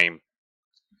of frame.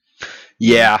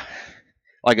 Yeah,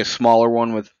 like a smaller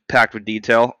one packed with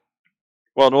detail.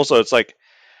 Well, and also it's like,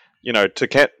 the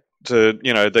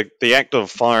act of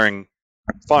firing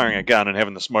a gun and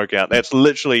having the smoke out, that's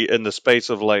literally in the space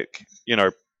of like,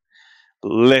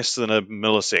 less than a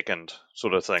millisecond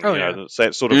sort of thing. It's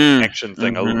that sort of action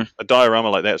thing. Mm-hmm. A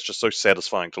diorama like that is just so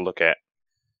satisfying to look at.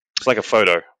 It's like a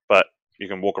photo, but you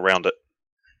can walk around it.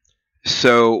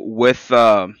 So with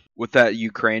that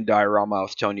Ukraine diorama I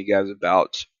was telling you guys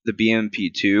about, the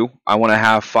BMP2, I want to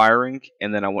have firing,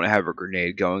 and then I want to have a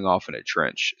grenade going off in a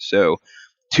trench. So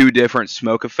 2 different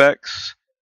smoke effects.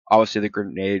 Obviously, the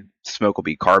grenade smoke will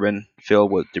be carbon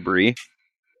filled with debris,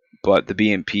 but the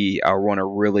BMP,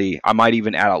 I might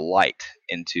even add a light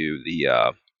into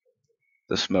the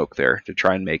smoke there to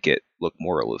try and make it look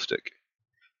more realistic.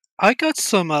 I got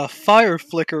some fire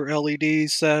flicker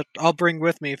LEDs that I'll bring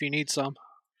with me if you need some.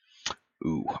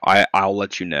 Ooh, I'll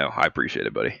let you know. I appreciate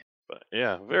it, buddy. But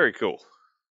yeah, very cool.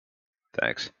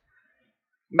 Thanks.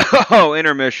 Oh,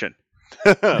 intermission.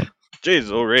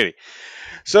 Jeez, already.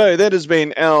 So that has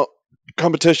been our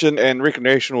competition and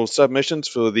recreational submissions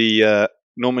for the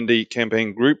Normandy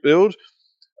campaign group build.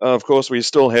 Of course, we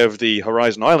still have the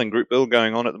Horizon Island group build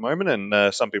going on at the moment,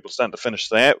 and some people are starting to finish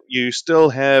that. You still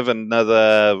have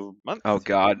another month? Oh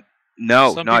God,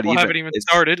 no, Some not people even. haven't even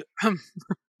started.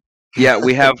 Yeah,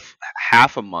 we have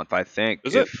half a month, I think.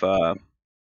 Is it?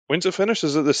 When's it finish?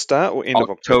 Is it the start or end of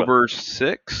October? October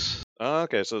 6th. Oh,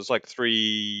 okay, so it's like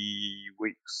 3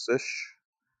 weeks ish.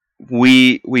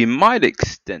 We might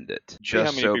extend it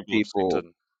just many so people have people. sent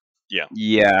in. Yeah.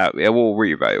 Yeah, we'll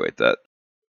reevaluate that.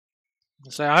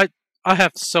 So I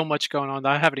have so much going on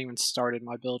that I haven't even started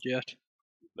my build yet.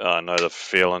 I know the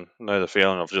feeling.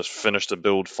 I've just finished a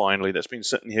build finally that's been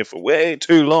sitting here for way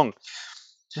too long.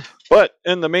 But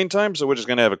in the meantime, so we're just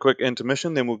going to have a quick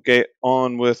intermission, then we'll get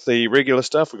on with the regular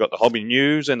stuff. We've got the hobby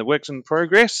news and the works in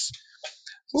progress.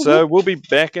 So we'll be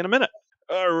back in a minute.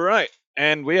 All right.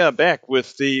 And we are back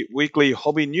with the weekly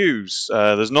hobby news.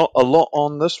 There's not a lot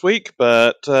on this week,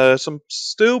 but some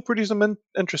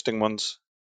interesting ones.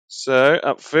 So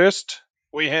up first,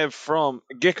 we have from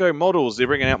Gecko Models. They're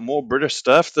bringing out more British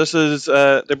stuff. This is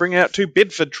they're bringing out 2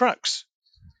 Bedford trucks.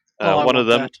 One of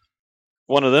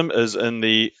them is in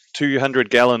the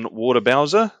 200-gallon water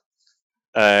bowser,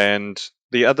 and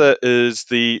the other is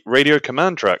the radio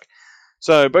command truck.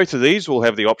 So both of these will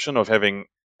have the option of having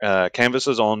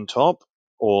canvases on top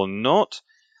or not.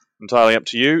 Entirely up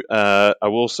to you. I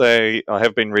will say I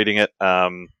have been reading it.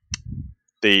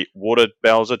 The water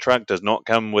bowser truck does not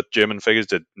come with German figures,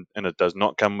 and it does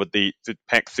not come with the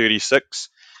Pack 36.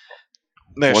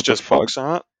 That's What the just box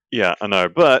art. Yeah, I know.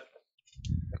 But,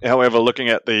 however, looking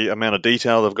at the amount of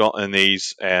detail they've got in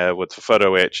these with the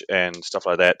photo etch and stuff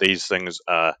like that, these things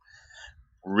are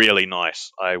really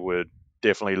nice. I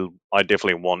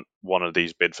definitely want one of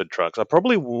these Bedford trucks. I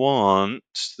probably want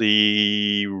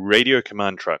the radio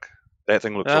command truck. That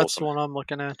thing looks awesome. That's the one I'm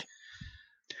looking at.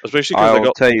 Especially because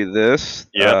I'll tell you this.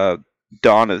 Yeah.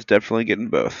 Don is definitely getting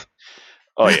both.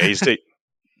 Oh yeah,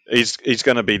 he's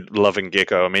going to be loving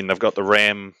Gecko. I mean, they've got the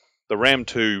Ram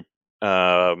 2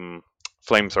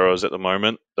 flamethrowers at the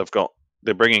moment.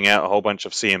 They're bringing out a whole bunch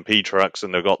of CMP trucks,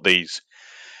 and they've got these.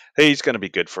 He's going to be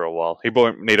good for a while. He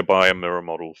won't need to buy a mirror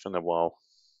model for a while.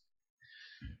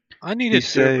 I need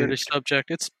to do a British subject.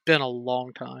 It's been a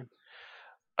long time.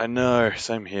 I know,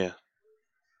 same here.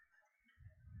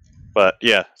 But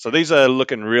yeah, so these are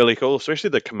looking really cool, especially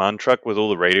the command truck with all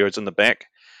the radios in the back.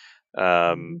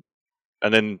 And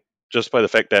then just by the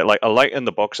fact that, like, I like in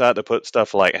the box art to put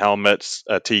stuff like helmets,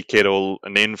 a tea kettle,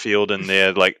 an Enfield in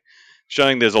there, like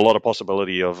showing there's a lot of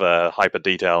possibility of hyper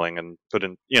detailing and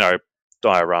putting,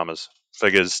 dioramas,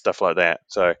 figures, stuff like that.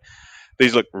 So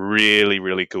these look really,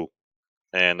 really cool.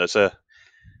 And it's a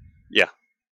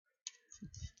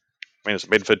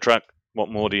Bedford truck. What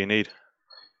more do you need?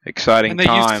 Exciting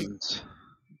times.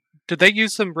 Did they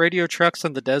use some radio trucks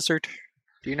in the desert?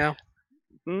 Do you know?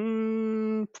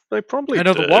 They probably I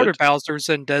know did. the water bowser's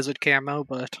in desert camo,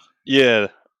 but yeah,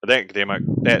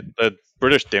 the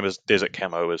British desert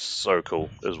camo is so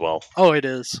cool as well. Oh, it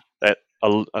is. I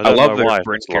love their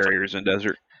Brent carriers in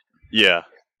desert. Yeah,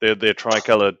 their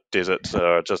tricolored deserts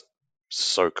are just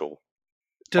so cool.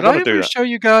 Did I ever show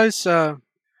you guys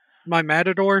my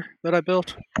Matador that I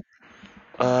built?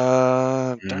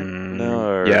 Don't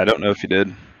know. Yeah, I don't know if you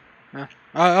did.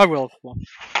 I will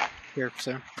here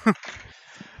soon.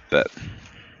 Bet.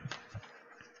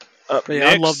 But yeah,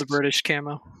 I love the British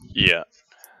camo. Yeah.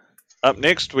 Up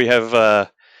next, we have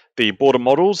the border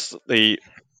models, the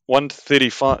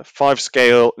 135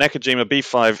 scale Nakajima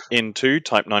B5N2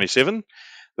 Type 97.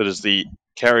 That is the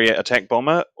carrier attack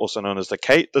bomber, also known as the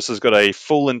Kate. This has got a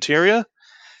full interior,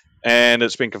 and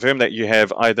it's been confirmed that you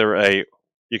have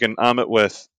you can arm it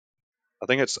with, I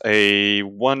think it's a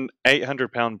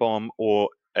 800-pound bomb or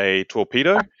a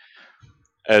torpedo,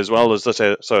 as well as this.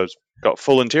 So it's got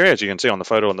full interior, as you can see on the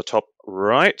photo on the top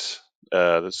right.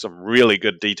 There's some really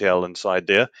good detail inside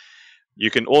there.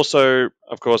 You can also,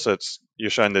 of course, you're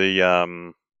showing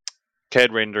the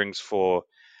CAD renderings for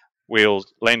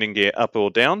wheels, landing gear up or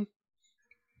down,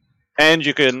 and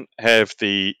you can have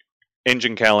the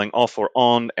engine cowling off or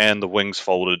on, and the wings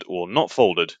folded or not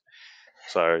folded.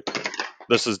 So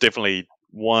this is definitely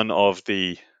one of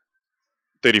the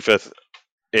 35th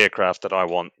aircraft that I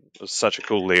want. It's such a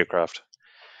cool aircraft.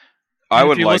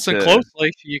 If you listen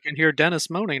closely, you can hear Dennis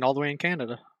moaning all the way in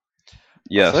Canada.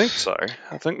 Yes. I think so.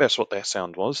 I think that's what that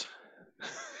sound was.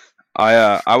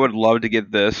 I would love to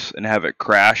get this and have it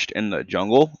crashed in the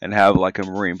jungle and have like a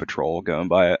Marine patrol going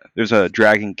by it. There's a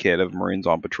dragging kit of Marines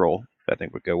on patrol that I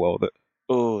think would go well with it.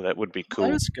 Oh, that would be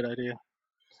cool. That's a good idea.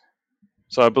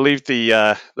 So I believe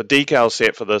the decal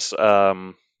set for this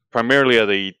primarily are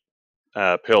the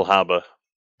Pearl Harbor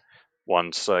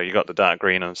ones. So you got the dark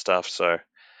green and stuff. So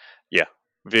yeah,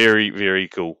 very, very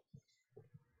cool.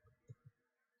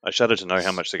 I shudder to know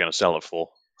how much they're going to sell it for.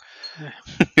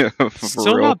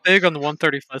 Still real. not big on the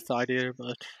 135th idea,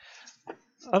 but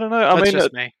I don't know. that's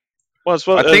just me. Well,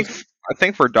 I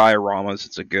think for dioramas,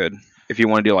 it's a good. If you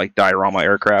want to do like diorama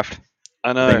aircraft,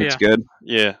 I I know. think it's good.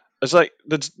 Yeah, it's like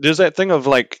there's that thing of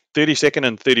like 32nd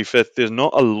and 35th. There's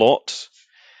not a lot.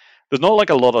 There's not like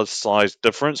a lot of size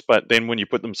difference, but then when you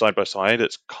put them side by side,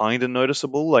 it's kind of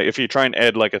noticeable. Like if you try and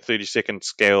add like a 32nd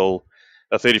scale,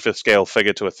 a 35th scale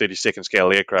figure to a 32nd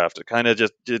scale aircraft, it kind of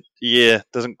just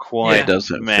doesn't quite It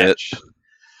doesn't match.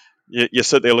 You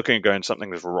sit there looking and going,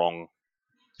 something is wrong.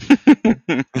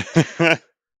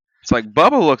 It's like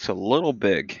Bubba looks a little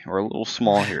big or a little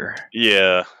small here.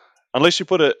 Yeah, unless you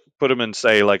put him in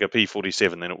say like a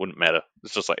P-47, then it wouldn't matter.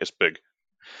 It's just like it's big.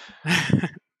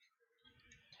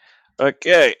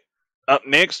 Okay, up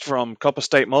next from Copper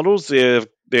State Models, they're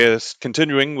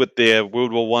continuing with their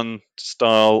World War One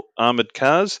style armored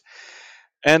cars,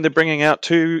 and they're bringing out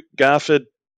two Garford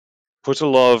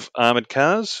Putilov armored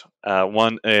cars.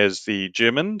 One is the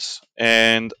Germans,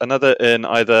 and another in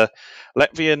either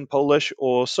Latvian, Polish,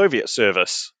 or Soviet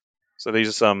service. So these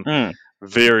are some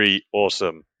very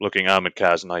awesome looking armored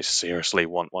cars, and I seriously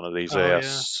want one of these. They are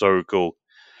so cool.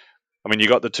 I mean, you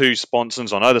got the two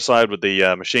sponsons on either side with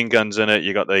the machine guns in it.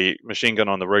 You got the machine gun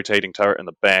on the rotating turret in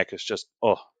the back. It's just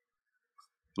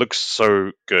looks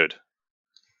so good.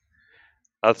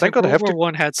 I think I'd have to. World War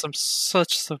One had some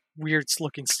weird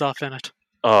looking stuff in it.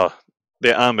 Oh,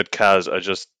 their armored cars are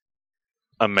just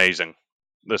amazing.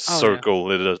 They're so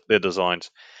cool. Their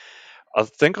designs. I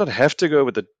think I'd have to go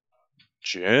with the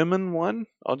German one.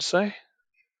 I'd say.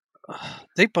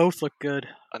 They both look good.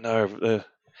 I know.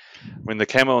 When the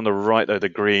camo on the right, though, the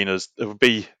green it would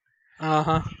be.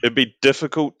 It'd be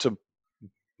difficult to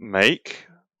make.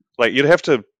 Like you'd have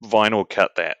to vinyl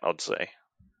cut that. I'd say.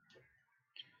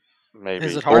 Maybe.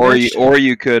 Is it hard? Or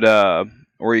you could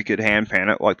hand pan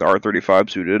it like the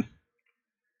R35s who did.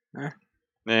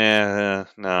 Yeah,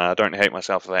 no, I don't hate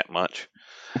myself that much.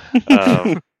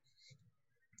 I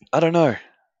don't know,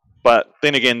 but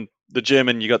then again, the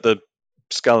German, you got the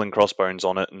skull and crossbones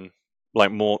on it, and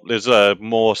like more. There's a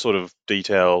more sort of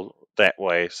detail that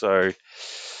way. So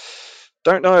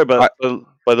don't know, but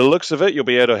by the looks of it, you'll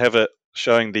be able to have it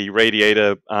showing the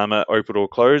radiator armor open or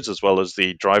closed, as well as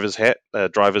the driver's hat,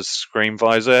 driver's screen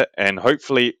visor, and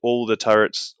hopefully all the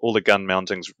turrets, all the gun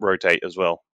mountings rotate as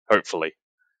well. Hopefully.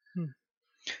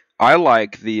 I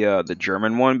like the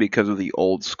German one because of the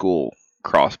old school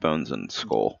crossbones and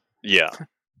skull. Yeah.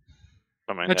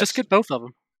 I mean, just get both of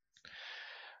them.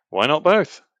 Why not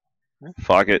both?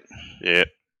 Fuck it. Yeah.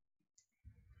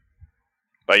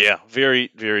 But yeah, very,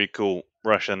 very cool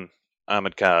Russian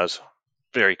armored cars.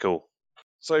 Very cool.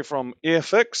 So from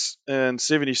Airfix in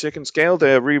 72nd scale,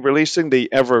 they're re-releasing the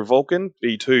Avro Vulcan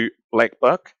V2 Black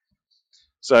Buck.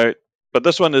 So, but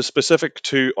this one is specific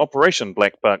to Operation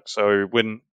Black Buck. So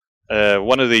when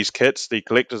one of these kits, the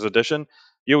collector's edition,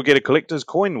 you'll get a collector's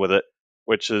coin with it,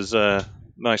 which is a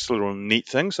nice little neat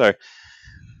thing. So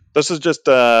this is just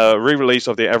a re-release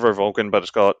of the Avro Vulcan, but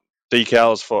it's got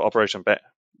decals for Operation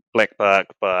Black Buck.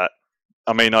 But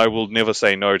I mean, I will never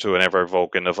say no to an Avro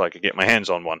Vulcan if I could get my hands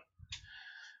on one.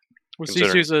 Was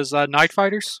these used as night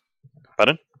fighters?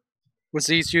 Pardon? Was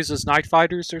these used as night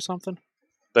fighters or something?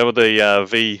 They were the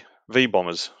V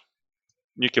bombers,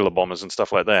 nuclear bombers and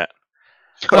stuff like that.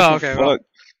 Oh, okay. Fuck.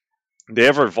 The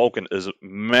Avro Vulcan is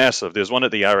massive. There's one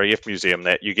at the RAF museum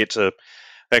that you get to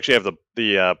actually have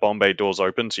the bomb bay doors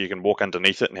open so you can walk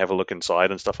underneath it and have a look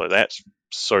inside and stuff like that. It's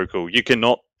so cool. You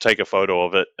cannot take a photo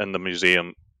of it in the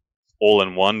museum all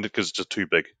in one because it's just too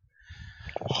big.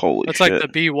 Holy That's shit. like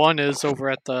the B1 is over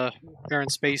at the Air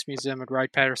and Space Museum at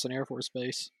Wright-Patterson Air Force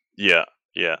Base. Yeah.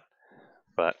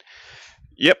 But,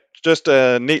 yep, just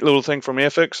a neat little thing from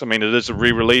Airfix. I mean, it is a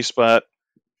re-release, but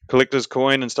collector's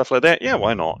coin and stuff like that, yeah,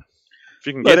 why not? If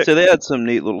you can get it. So they had some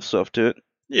neat little stuff to it.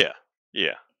 Yeah.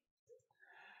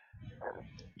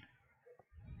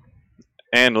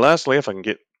 And lastly, if I can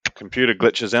get computer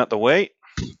glitches out the way,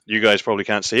 you guys probably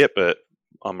can't see it, but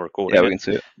I'm recording Yeah, we can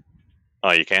see it.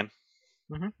 Oh, you can?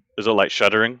 Mm-hmm. Is it like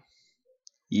shuddering?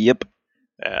 Yep.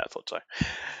 Yeah, I thought so.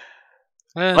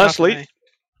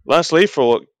 Lastly,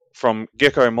 from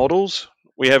Gecko Models,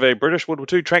 we have a British World War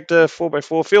II tractor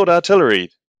 4x4 field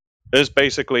artillery. It is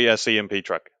basically a CMP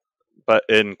truck, but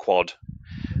in quad.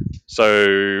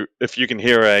 So if you can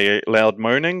hear a loud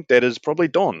moaning, that is probably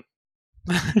Don.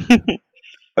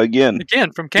 Again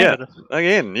from Canada.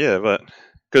 Yeah, but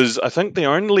Because I think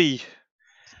there's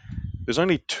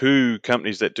only 2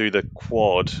 companies that do the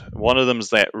quad. One of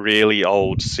them's that really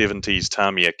old 70s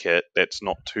Tamiya kit that's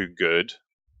not too good.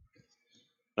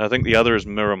 And I think the other is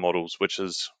Mirror Models, which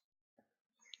is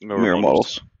Mirror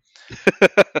models.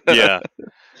 Yeah.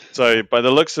 So by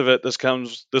the looks of it,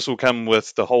 this will come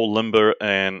with the whole limber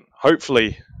and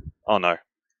hopefully, oh no,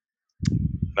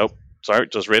 nope, sorry,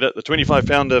 just read it. The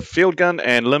 25-pounder field gun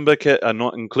and limber kit are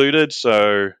not included.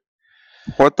 So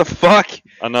What the fuck?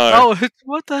 I know. Oh,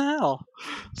 what the hell?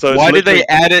 So why did they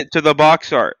add it to the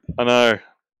box art? I know.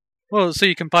 Well, so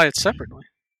you can buy it separately.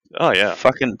 Oh yeah.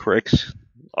 Fucking pricks.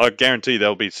 I guarantee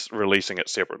they'll be releasing it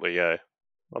separately. Yeah,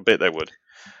 I bet they would.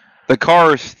 The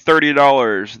car's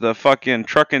 $30. The fucking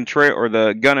truck and or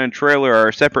the gun and trailer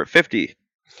are separate $50.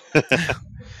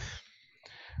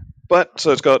 But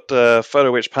so it's got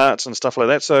photo etch parts and stuff like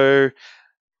that. So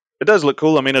it does look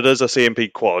cool. I mean, it is a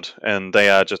CMP quad, and they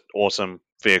are just awesome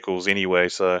vehicles anyway.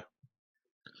 So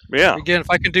yeah. Again, if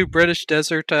I can do British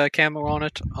Desert camo on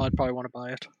it, I'd probably want to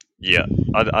buy it. Yeah,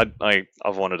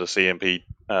 I've wanted a CMP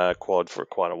quad for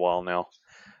quite a while now.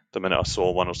 The minute I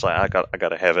saw one, I was like, I got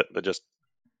to have it. They're just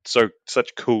such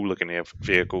cool looking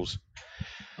vehicles.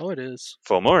 Oh, it is.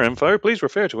 For more info, please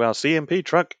refer to our CMP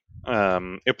truck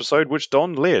episode, which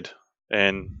Don led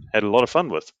and had a lot of fun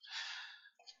with.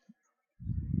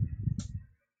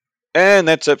 And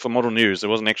that's it for model news. There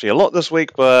wasn't actually a lot this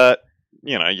week, but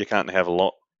you can't have a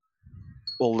lot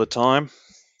all the time.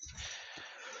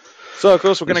 So, of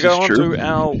course, we're going to go on to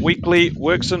our weekly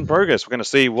works in progress. We're going to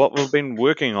see what we've been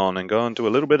working on and go into a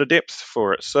little bit of depth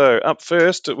for it. So, up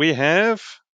first, we have...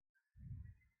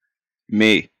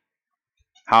 Me.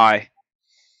 Hi.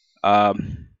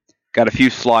 Got a few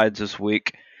slides this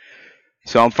week.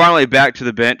 So I'm finally back to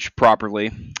the bench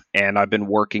properly, and I've been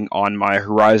working on my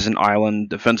Horizon Island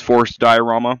Defense Force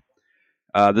diorama.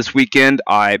 This weekend,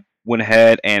 I went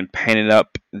ahead and painted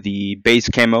up the base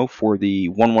camo for the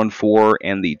 114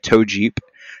 and the tow jeep,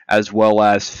 as well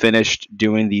as finished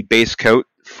doing the base coat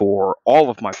for all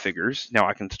of my figures. Now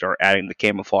I can start adding the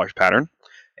camouflage pattern,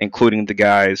 including the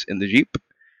guys in the jeep.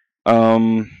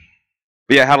 But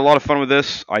yeah, I had a lot of fun with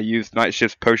this. I used Night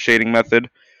Shift's post-shading method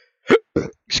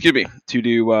excuse me, to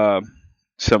do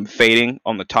some fading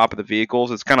on the top of the vehicles.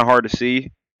 It's kind of hard to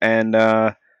see and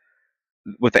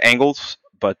with the angles,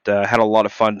 but had a lot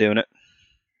of fun doing it.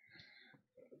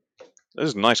 This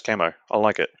is a nice camo. I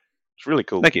like it. It's really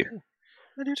cool. Thank you.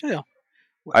 I do too.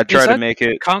 I try to make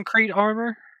it concrete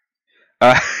armor.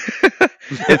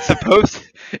 It's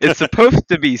supposed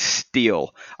to be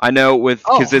steel. I know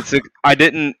because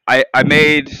I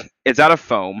made it's out of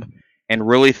foam and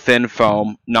really thin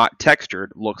foam, not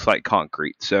textured, looks like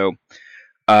concrete. So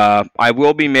I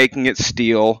will be making it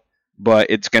steel, but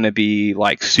it's going to be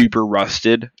like super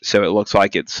rusted, so it looks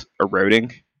like it's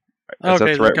eroding.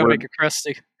 Okay, they're gonna make it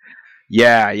crusty.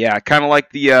 Yeah, kind of like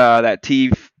the that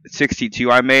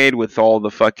T62 I made with all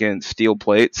the fucking steel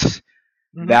plates.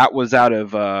 Mm-hmm. That was out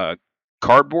of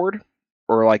cardboard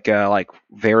or like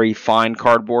very fine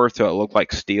cardboard, so it looked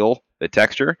like steel, the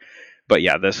texture. But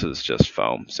yeah, this is just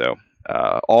foam. So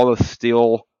all the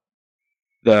steel,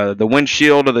 the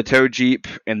windshield of the tow jeep,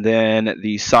 and then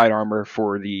the side armor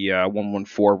for the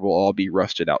 114 will all be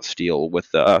rusted out steel with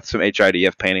some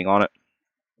HIDF painting on it.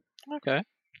 Okay.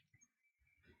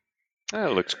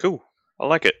 That looks cool. I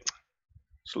like it.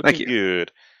 It's looking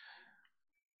good.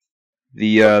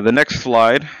 The next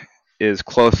slide is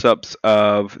close-ups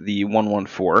of the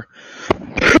 114.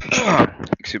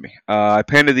 Excuse me. I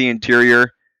painted the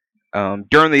interior.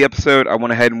 During the episode, I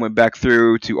went ahead and went back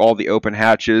through to all the open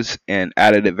hatches and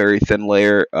added a very thin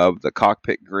layer of the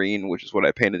cockpit green, which is what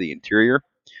I painted the interior.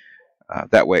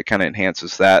 That way it kind of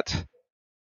enhances that.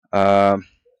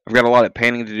 I've got a lot of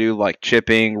painting to do, like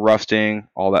chipping, rusting,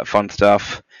 all that fun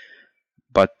stuff.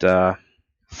 But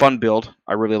fun build.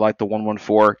 I really like the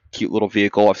 114. Cute little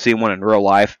vehicle. I've seen one in real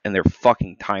life, and they're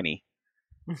fucking tiny.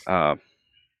 Didn't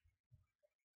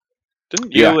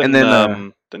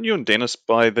you and Dennis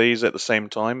buy these at the same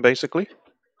time, basically?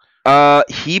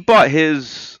 He bought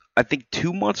his, I think,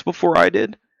 2 months before I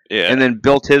did. Yeah. And then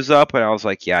built his up, and I was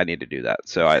like, yeah, I need to do that.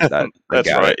 So I That's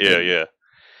got right. it. Yeah.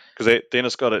 Because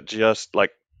Dennis got it just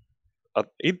like.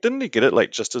 Didn't he get it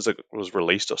like just as it was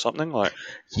released or something like?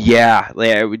 Yeah,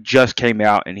 it just came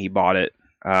out and he bought it,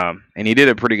 and he did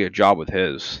a pretty good job with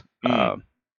his. Yeah.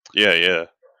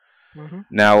 Mm-hmm.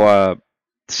 Now,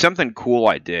 something cool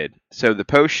I did. So the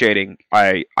post shading,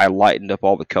 I lightened up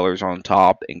all the colors on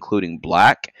top, including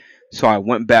black. So I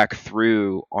went back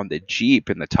through on the Jeep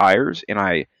and the tires, and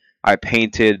I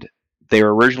painted. They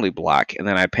were originally black, and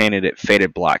then I painted it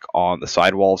faded black on the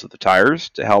sidewalls of the tires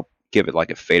to help give it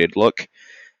like a faded look. And then I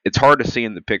it's hard to see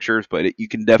in the pictures, but you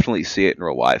can definitely see it in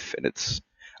real life, and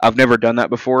I've never done that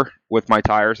before with my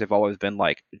tires. They've always been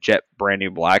like jet brand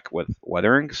new black with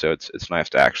weathering, so it's nice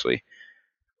to actually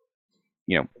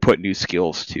put new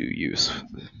skills to use.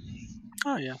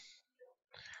 Oh yeah.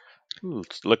 Ooh,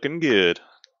 it's looking good.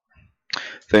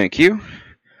 Thank you.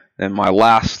 Then my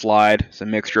last slide is a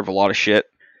mixture of a lot of shit.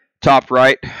 Top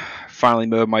right, finally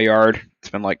mowed my yard. It's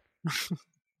been like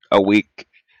a week.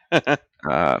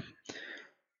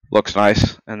 Looks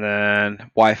nice. And then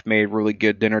wife made really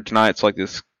good dinner tonight. It's like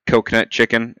this coconut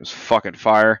chicken. It was fucking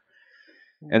fire.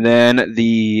 And then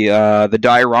the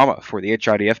diorama for the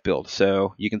HIDF build.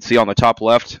 So you can see on the top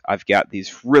left, I've got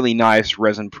these really nice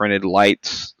resin printed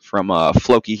lights from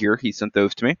Floki here. He sent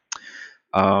those to me.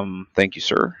 Thank you,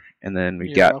 sir. And then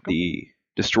we got welcome. the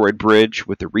destroyed bridge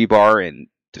with the rebar and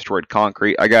destroyed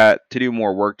concrete. I got to do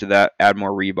more work to that, add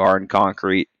more rebar and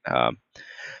concrete.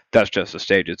 That's just the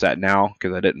stage it's at now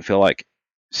because I didn't feel like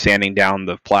sanding down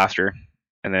the plaster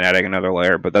and then adding another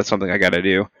layer, but that's something I got to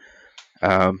do.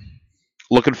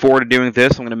 Looking forward to doing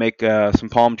this. I'm going to make some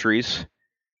palm trees,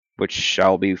 which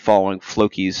I'll be following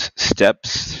Floki's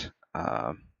steps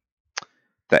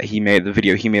that he made, the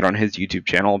video he made on his YouTube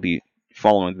channel. I'll be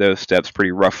following those steps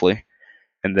pretty roughly.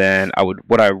 And then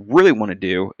what I really want to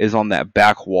do is on that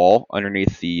back wall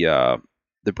underneath the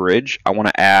bridge, I want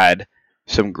to add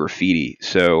some graffiti.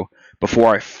 So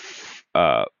before I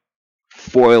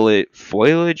foliage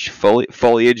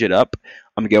it up,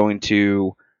 I'm going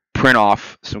to print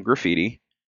off some graffiti,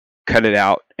 cut it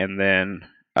out, and then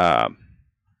I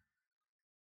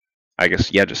guess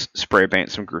just spray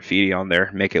paint some graffiti on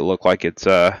there, make it look like it's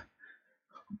a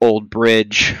old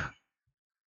bridge.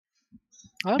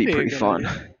 That'd be pretty fun.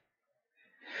 Idea.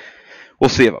 We'll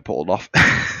see if I pull it off.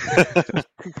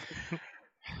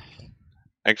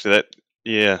 Actually,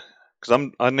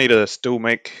 because I need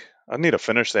to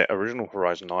finish that original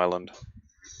Horizon Island,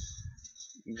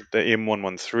 the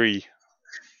M113.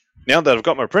 Now that I've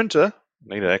got my printer,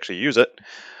 I need to actually use it.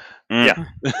 Yeah,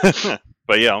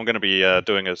 but yeah, I'm going to be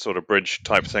doing a sort of bridge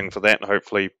type thing for that,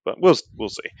 hopefully. But we'll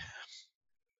see.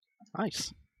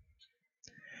 Nice.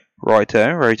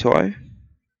 Righto.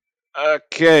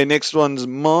 Okay, next one's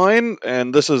mine,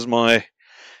 and this is my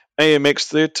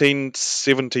AMX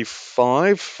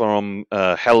 1375 from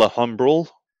Hella Humbrol.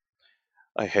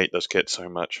 I hate this kit so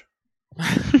much. Is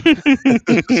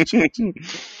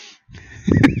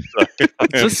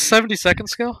this 72nd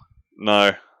scale?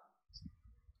 No.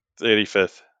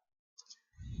 35th.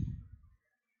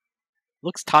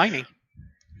 Looks tiny.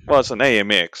 Well, it's an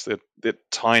AMX. They're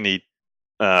tiny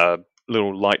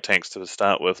little light tanks to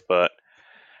start with, but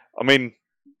I mean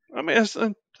it's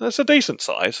a decent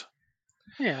size.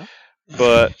 Yeah.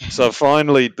 But so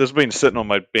finally, this has been sitting on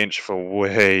my bench for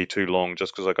way too long,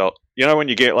 just because I got, when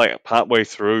you get like partway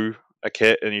through a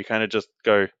kit and you kind of just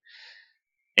go,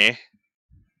 eh.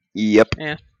 Yep.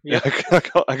 Yeah. Yep.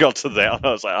 I got to that, and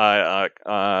I was like,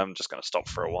 I'm just gonna stop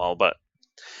for a while. But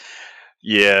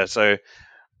yeah, so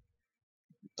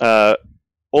all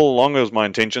along it was my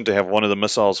intention to have one of the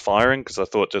missiles firing because I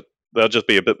thought they'll just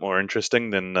be a bit more interesting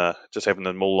than just having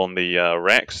them all on the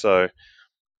rack. So.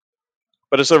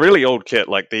 But it's a really old kit.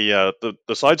 Like the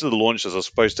sides of the launchers are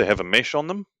supposed to have a mesh on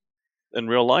them in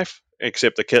real life,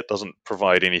 except the kit doesn't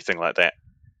provide anything like that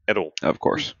at all. Of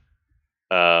course.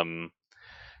 Because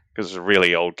it's a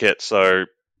really old kit. So,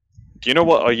 do you know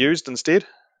what I used instead?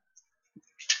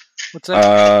 What's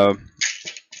that?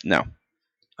 No.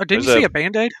 Oh, didn't you see a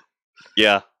Band-Aid?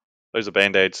 Yeah, those are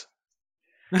Band-Aids.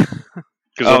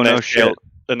 Oh, no shit.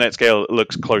 In that scale, it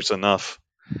looks close enough.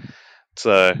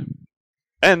 So...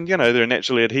 And, they're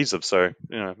naturally adhesive, so,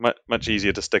 much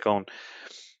easier to stick on.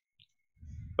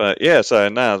 But, yeah, so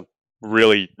now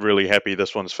really, really happy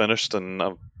this one's finished, and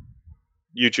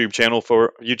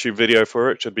YouTube video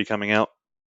for it should be coming out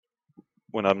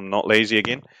when I'm not lazy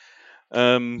again.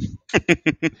 But,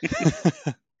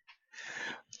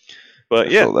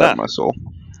 yeah. Feel that in my soul.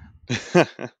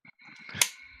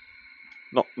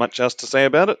 Not much else to say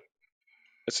about it.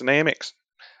 It's an AMX.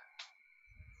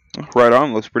 Right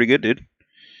on. Looks pretty good, dude.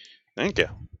 Thank you.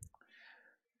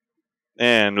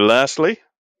 And lastly,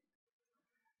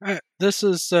 this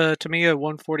is to me a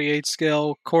 148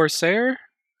 scale Corsair.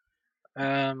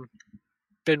 Been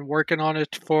working on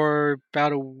it for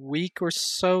about a week or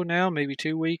so now, maybe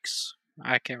 2 weeks.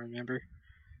 I can't remember.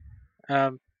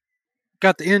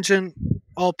 Got the engine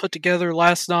all put together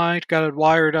last night. Got it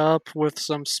wired up with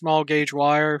some small gauge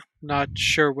wire. Not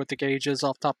sure what the gauge is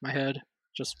off the top of my head.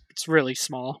 Just it's really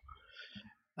small.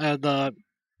 The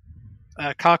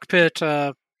cockpit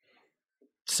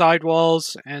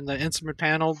sidewalls and the instrument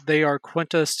panel, they are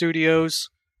Quinta Studios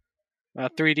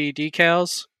 3D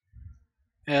decals.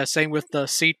 Same with the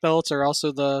seat belts are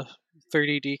also the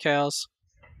 3D decals.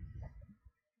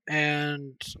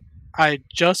 And I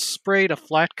just sprayed a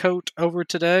flat coat over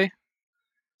today,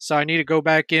 so I need to go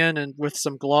back in and with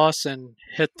some gloss and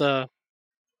hit the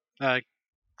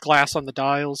glass on the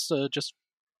dials to just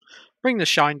bring the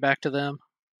shine back to them.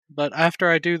 But after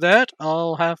I do that,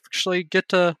 I'll actually get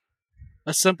to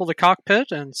assemble the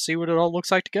cockpit and see what it all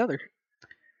looks like together.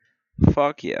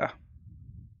 Fuck yeah.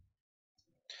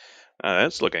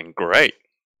 That's looking great.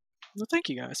 Well, thank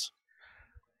you guys.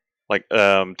 Like,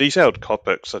 detailed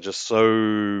cockpits are just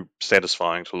so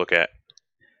satisfying to look at.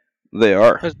 They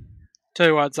are. Tell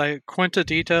you what, it's like Quinta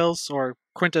Details or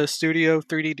Quinta Studio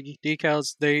 3D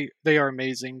decals, they are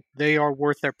amazing. They are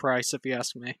worth their price, if you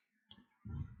ask me.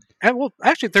 And well,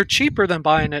 actually, they're cheaper than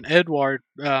buying an Edward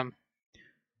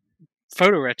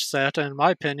photo etch set. And in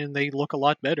my opinion, they look a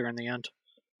lot better in the end.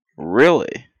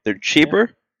 Really? They're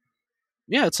cheaper?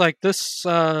 Yeah, it's like this.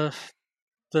 The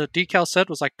decal set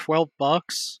was like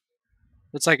 $12.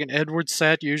 It's like an Edward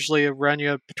set. Usually, it run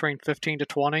you between 15 to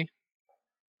 20.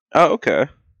 Oh, okay.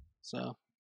 So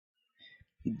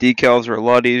decals are a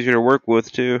lot easier to work with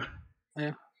too.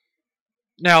 Yeah.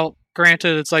 Now,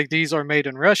 granted, it's like these are made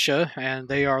in Russia, and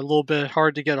they are a little bit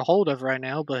hard to get a hold of right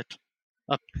now. But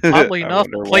oddly enough,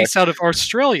 a place out of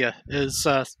Australia is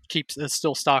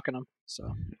still stocking them.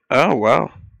 So. Oh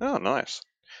wow. Oh, nice.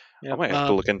 Yeah, I might have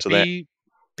to look into that.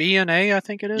 B&A, I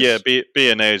think it is. Yeah,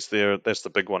 B&A is there. That's the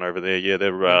big one over there. Yeah,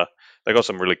 they got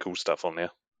some really cool stuff on there.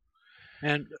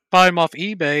 And buy them off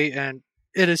eBay, and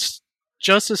it is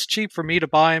just as cheap for me to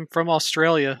buy them from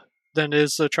Australia than it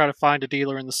is to try to find a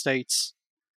dealer in the States.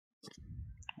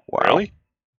 Wow. Really?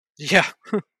 Yeah.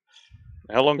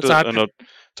 How long does it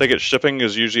take? It shipping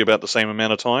is usually about the same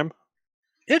amount of time.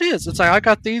 It is. It's like I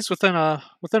got these within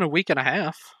a week and a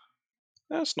half.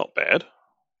 That's not bad.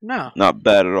 No. Not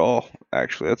bad at all.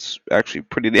 Actually, that's actually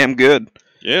pretty damn good.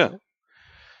 Yeah.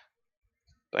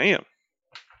 Damn.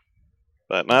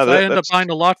 But no, I end up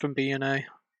buying a lot from B&A.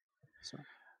 So.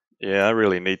 Yeah, I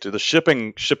really need to. The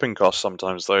shipping cost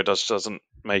sometimes though doesn't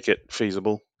make it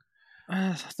feasible.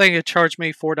 I think it charged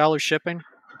me $4 shipping.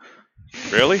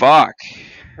 Really? Fuck.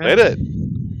 Did it?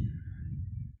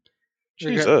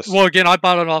 Jesus. Well, again, I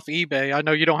bought it off eBay. I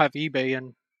know you don't have eBay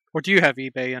or do you have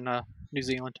eBay in New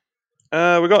Zealand? We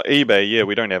got eBay. Yeah,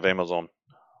 we don't have Amazon.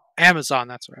 Amazon,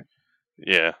 that's right.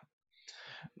 Yeah.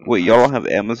 Wait, y'all don't have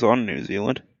Amazon in New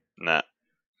Zealand? Nah.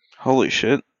 Holy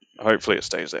shit. Hopefully it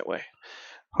stays that way.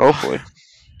 Hopefully.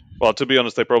 Well, to be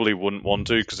honest, they probably wouldn't want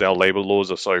to because our labor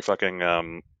laws are so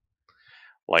fucking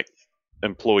like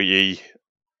employee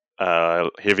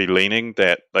heavy leaning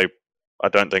that I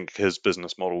don't think his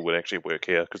business model would actually work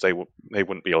here because they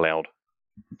wouldn't be allowed.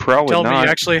 Probably Tell not. me you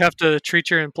actually have to treat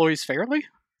your employees fairly?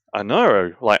 I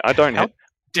know. Like, I don't How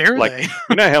dare they?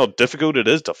 You know how difficult it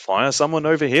is to fire someone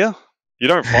over here? You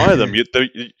don't fire them.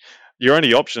 Your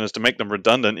only option is to make them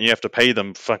redundant, and you have to pay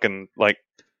them fucking like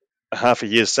half a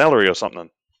year's salary or something.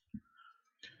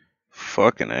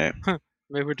 Fucking A.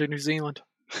 Maybe we're to New Zealand.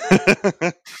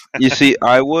 You see,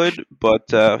 I would, but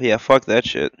yeah, fuck that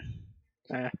shit.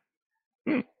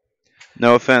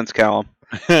 No offense, Callum.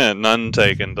 None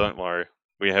taken, don't worry.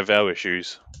 We have our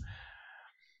issues.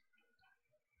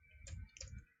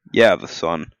 Yeah, the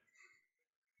sun.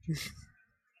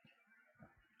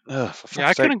 Yeah,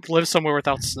 I couldn't live somewhere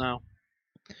without snow.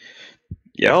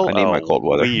 Yeah, I need my cold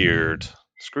weather. Weird.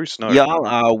 Screw snow. Y'all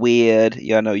are weird.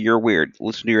 Yeah, no, you're weird.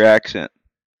 Listen to your accent.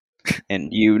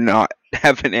 And you not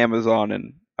having Amazon,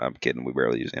 and I'm kidding, we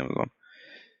barely use Amazon.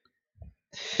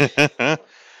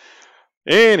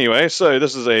 Anyway, so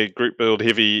this is a group build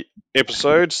heavy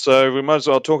episode, so we might as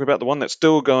well talk about the one that's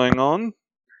still going on.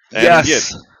 And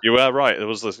yes, you are right. It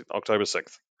was October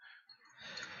 6th.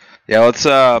 Yeah, let's.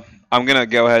 I'm gonna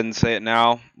go ahead and say it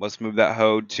now. Let's move that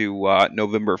hoe to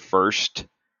November 1st.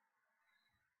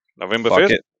 November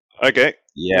 1st? Okay.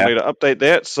 Yeah. We'll need to update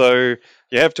that. So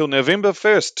you have till November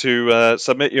 1st to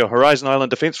submit your Horizon Island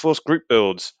Defense Force group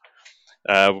builds.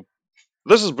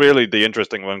 This is really the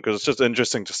interesting one because it's just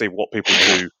interesting to see what people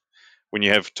do when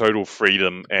you have total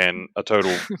freedom and a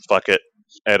total fuck it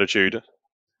attitude.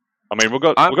 I mean, we've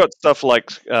got stuff like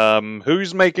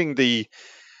who's making the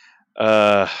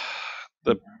what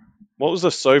was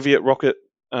the Soviet rocket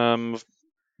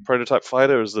prototype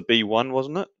fighter? It was the B-1,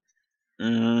 wasn't it?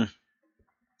 I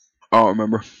don't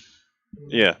remember.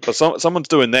 Yeah, but someone's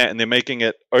doing that, and they're making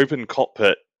it open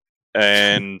cockpit,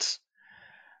 and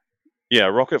yeah,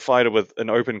 rocket fighter with an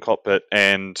open cockpit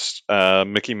and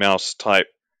Mickey Mouse type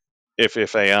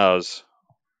FFARs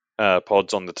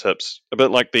pods on the tips, a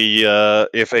bit like the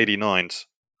F-89s.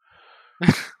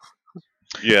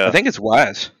 Yeah. I think it's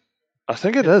Waz. I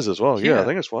think it is as well. Yeah, Yeah. I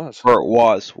think it's was. Or it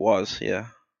was, yeah.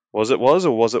 Was or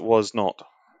was not?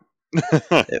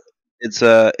 It's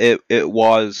it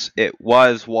was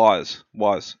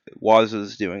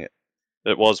is doing it.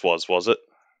 It was it?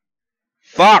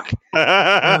 Fuck.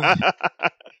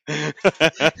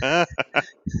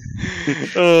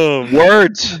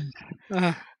 Words.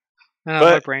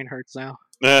 My brain hurts now.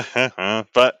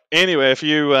 But anyway, if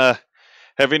you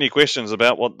have any questions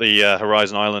about what the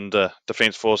Horizon Island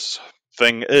Defence Force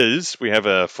thing is, we have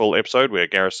a full episode where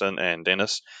Garrison and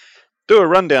Dennis do a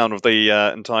rundown of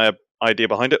the entire idea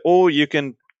behind it, or you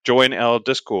can join our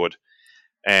Discord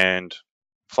and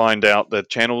find out the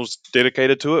channels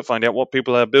dedicated to it, find out what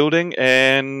people are building,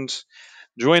 and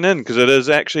join in, because it is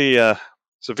actually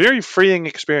it's a very freeing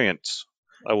experience,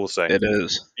 I will say. It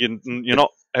is. You're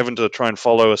not having to try and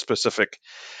follow a specific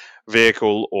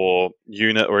vehicle or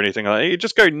unit or anything like that. You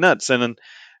just go nuts, and then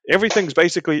everything's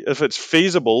basically, if it's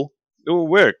feasible, it will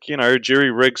work.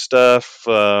 Jury rig stuff.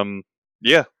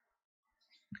 Yeah,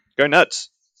 go nuts.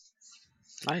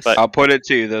 Nice. I'll put it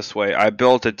to you this way: I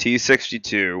built a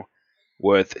T-62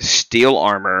 with steel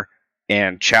armor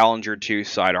and Challenger 2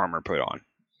 side armor put on,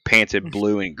 painted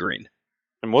blue and green.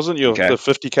 And wasn't the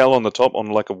 50 cal on the top on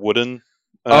like a wooden?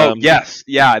 Oh yes,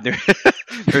 yeah.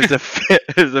 There's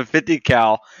a 50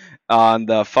 cal on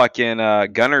the fucking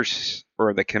gunner's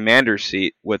or the commander's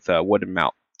seat with a wooden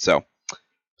mount. So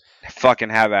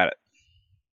fucking have at it.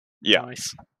 Yeah.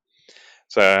 Nice.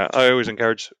 So I always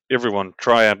encourage everyone,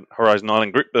 try a Horizon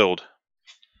Island group build.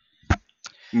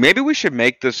 Maybe we should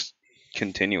make this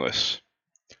continuous.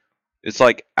 It's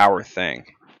like our thing.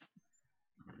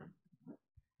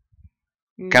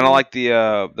 Kind of like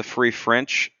the free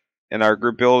French in our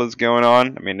group build is going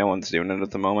on. I mean, no one's doing it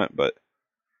at the moment, but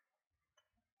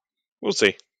we'll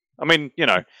see. I mean,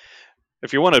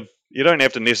 if you want to, you don't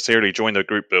have to necessarily join the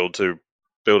group build to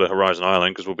build a Horizon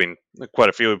Island, because quite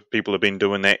a few people have been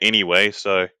doing that anyway.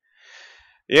 So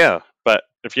yeah, but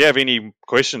if you have any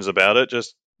questions about it,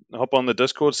 just hop on the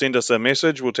Discord, send us a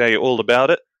message. We'll tell you all about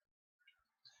it,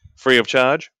 free of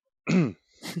charge.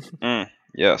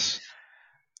 Yes.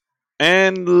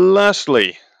 And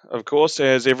lastly, of course,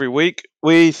 as every week,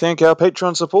 we thank our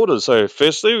Patreon supporters. So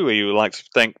firstly, we would like to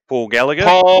thank Paul Gallagher.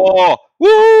 Paul!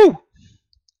 Woo!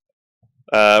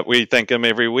 We thank him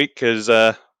every week because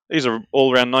he's an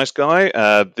all-around nice guy.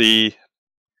 The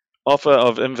offer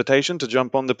of invitation to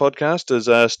jump on the podcast is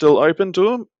still open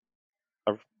to him.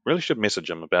 I really should message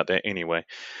him about that anyway.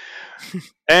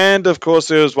 And of course,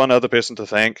 there's one other person to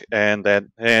thank, and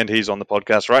he's on the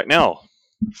podcast right now,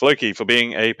 Floki, for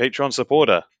being a Patreon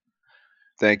supporter.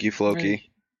 Thank you,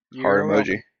 Floki. Hey, Heart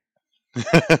emoji.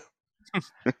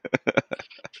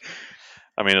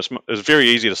 I mean, it's very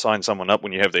easy to sign someone up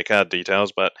when you have their card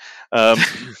details, but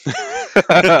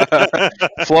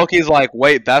Floki's like,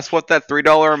 wait, that's what that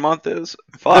 $3 a month is?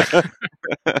 Fuck.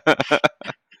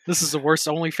 This is the worst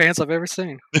OnlyFans I've ever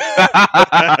seen.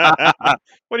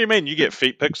 What do you mean? You get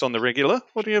feet pics on the regular?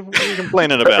 What are you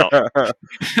complaining about?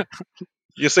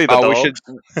 You see the dogs?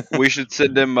 We should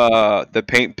send him the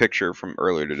paint picture from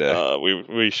earlier today.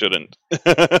 We shouldn't.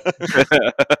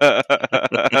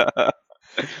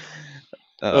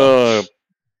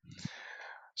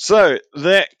 So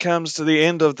that comes to the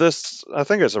end of this. I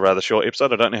think it's a rather short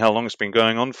episode. I don't know how long it's been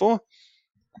going on for.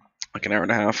 Like an hour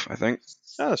and a half, I think.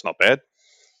 Oh, that's not bad.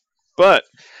 But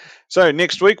so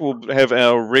next week we'll have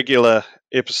our regular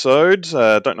episodes.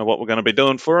 Don't know what we're going to be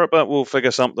doing for it, but we'll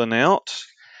figure something out.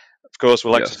 Of course,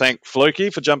 we'd like to thank Floki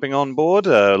for jumping on board.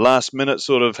 Last minute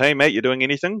sort of, hey mate, you doing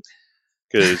anything?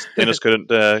 Because Dennis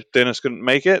couldn't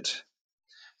make it.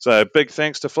 So big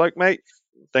thanks to Floki, mate.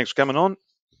 Thanks for coming on.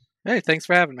 Hey, thanks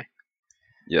for having me.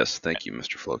 Yes, thank you,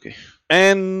 Mr. Floki.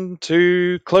 And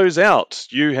to close out,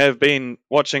 you have been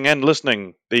watching and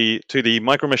listening to the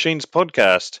Micro Machines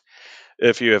podcast.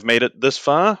 If you have made it this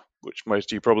far, which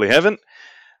most of you probably haven't,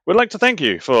 we'd like to thank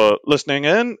you for listening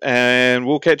in, and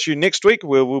we'll catch you next week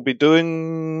where we'll be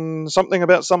doing something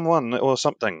about someone or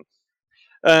something.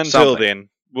 Until then,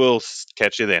 we'll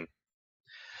catch you then.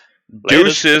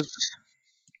 Deuces.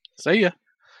 See ya.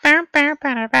 And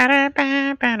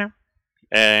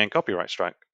copyright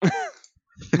strike.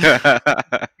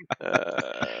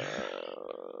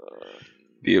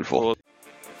 Beautiful.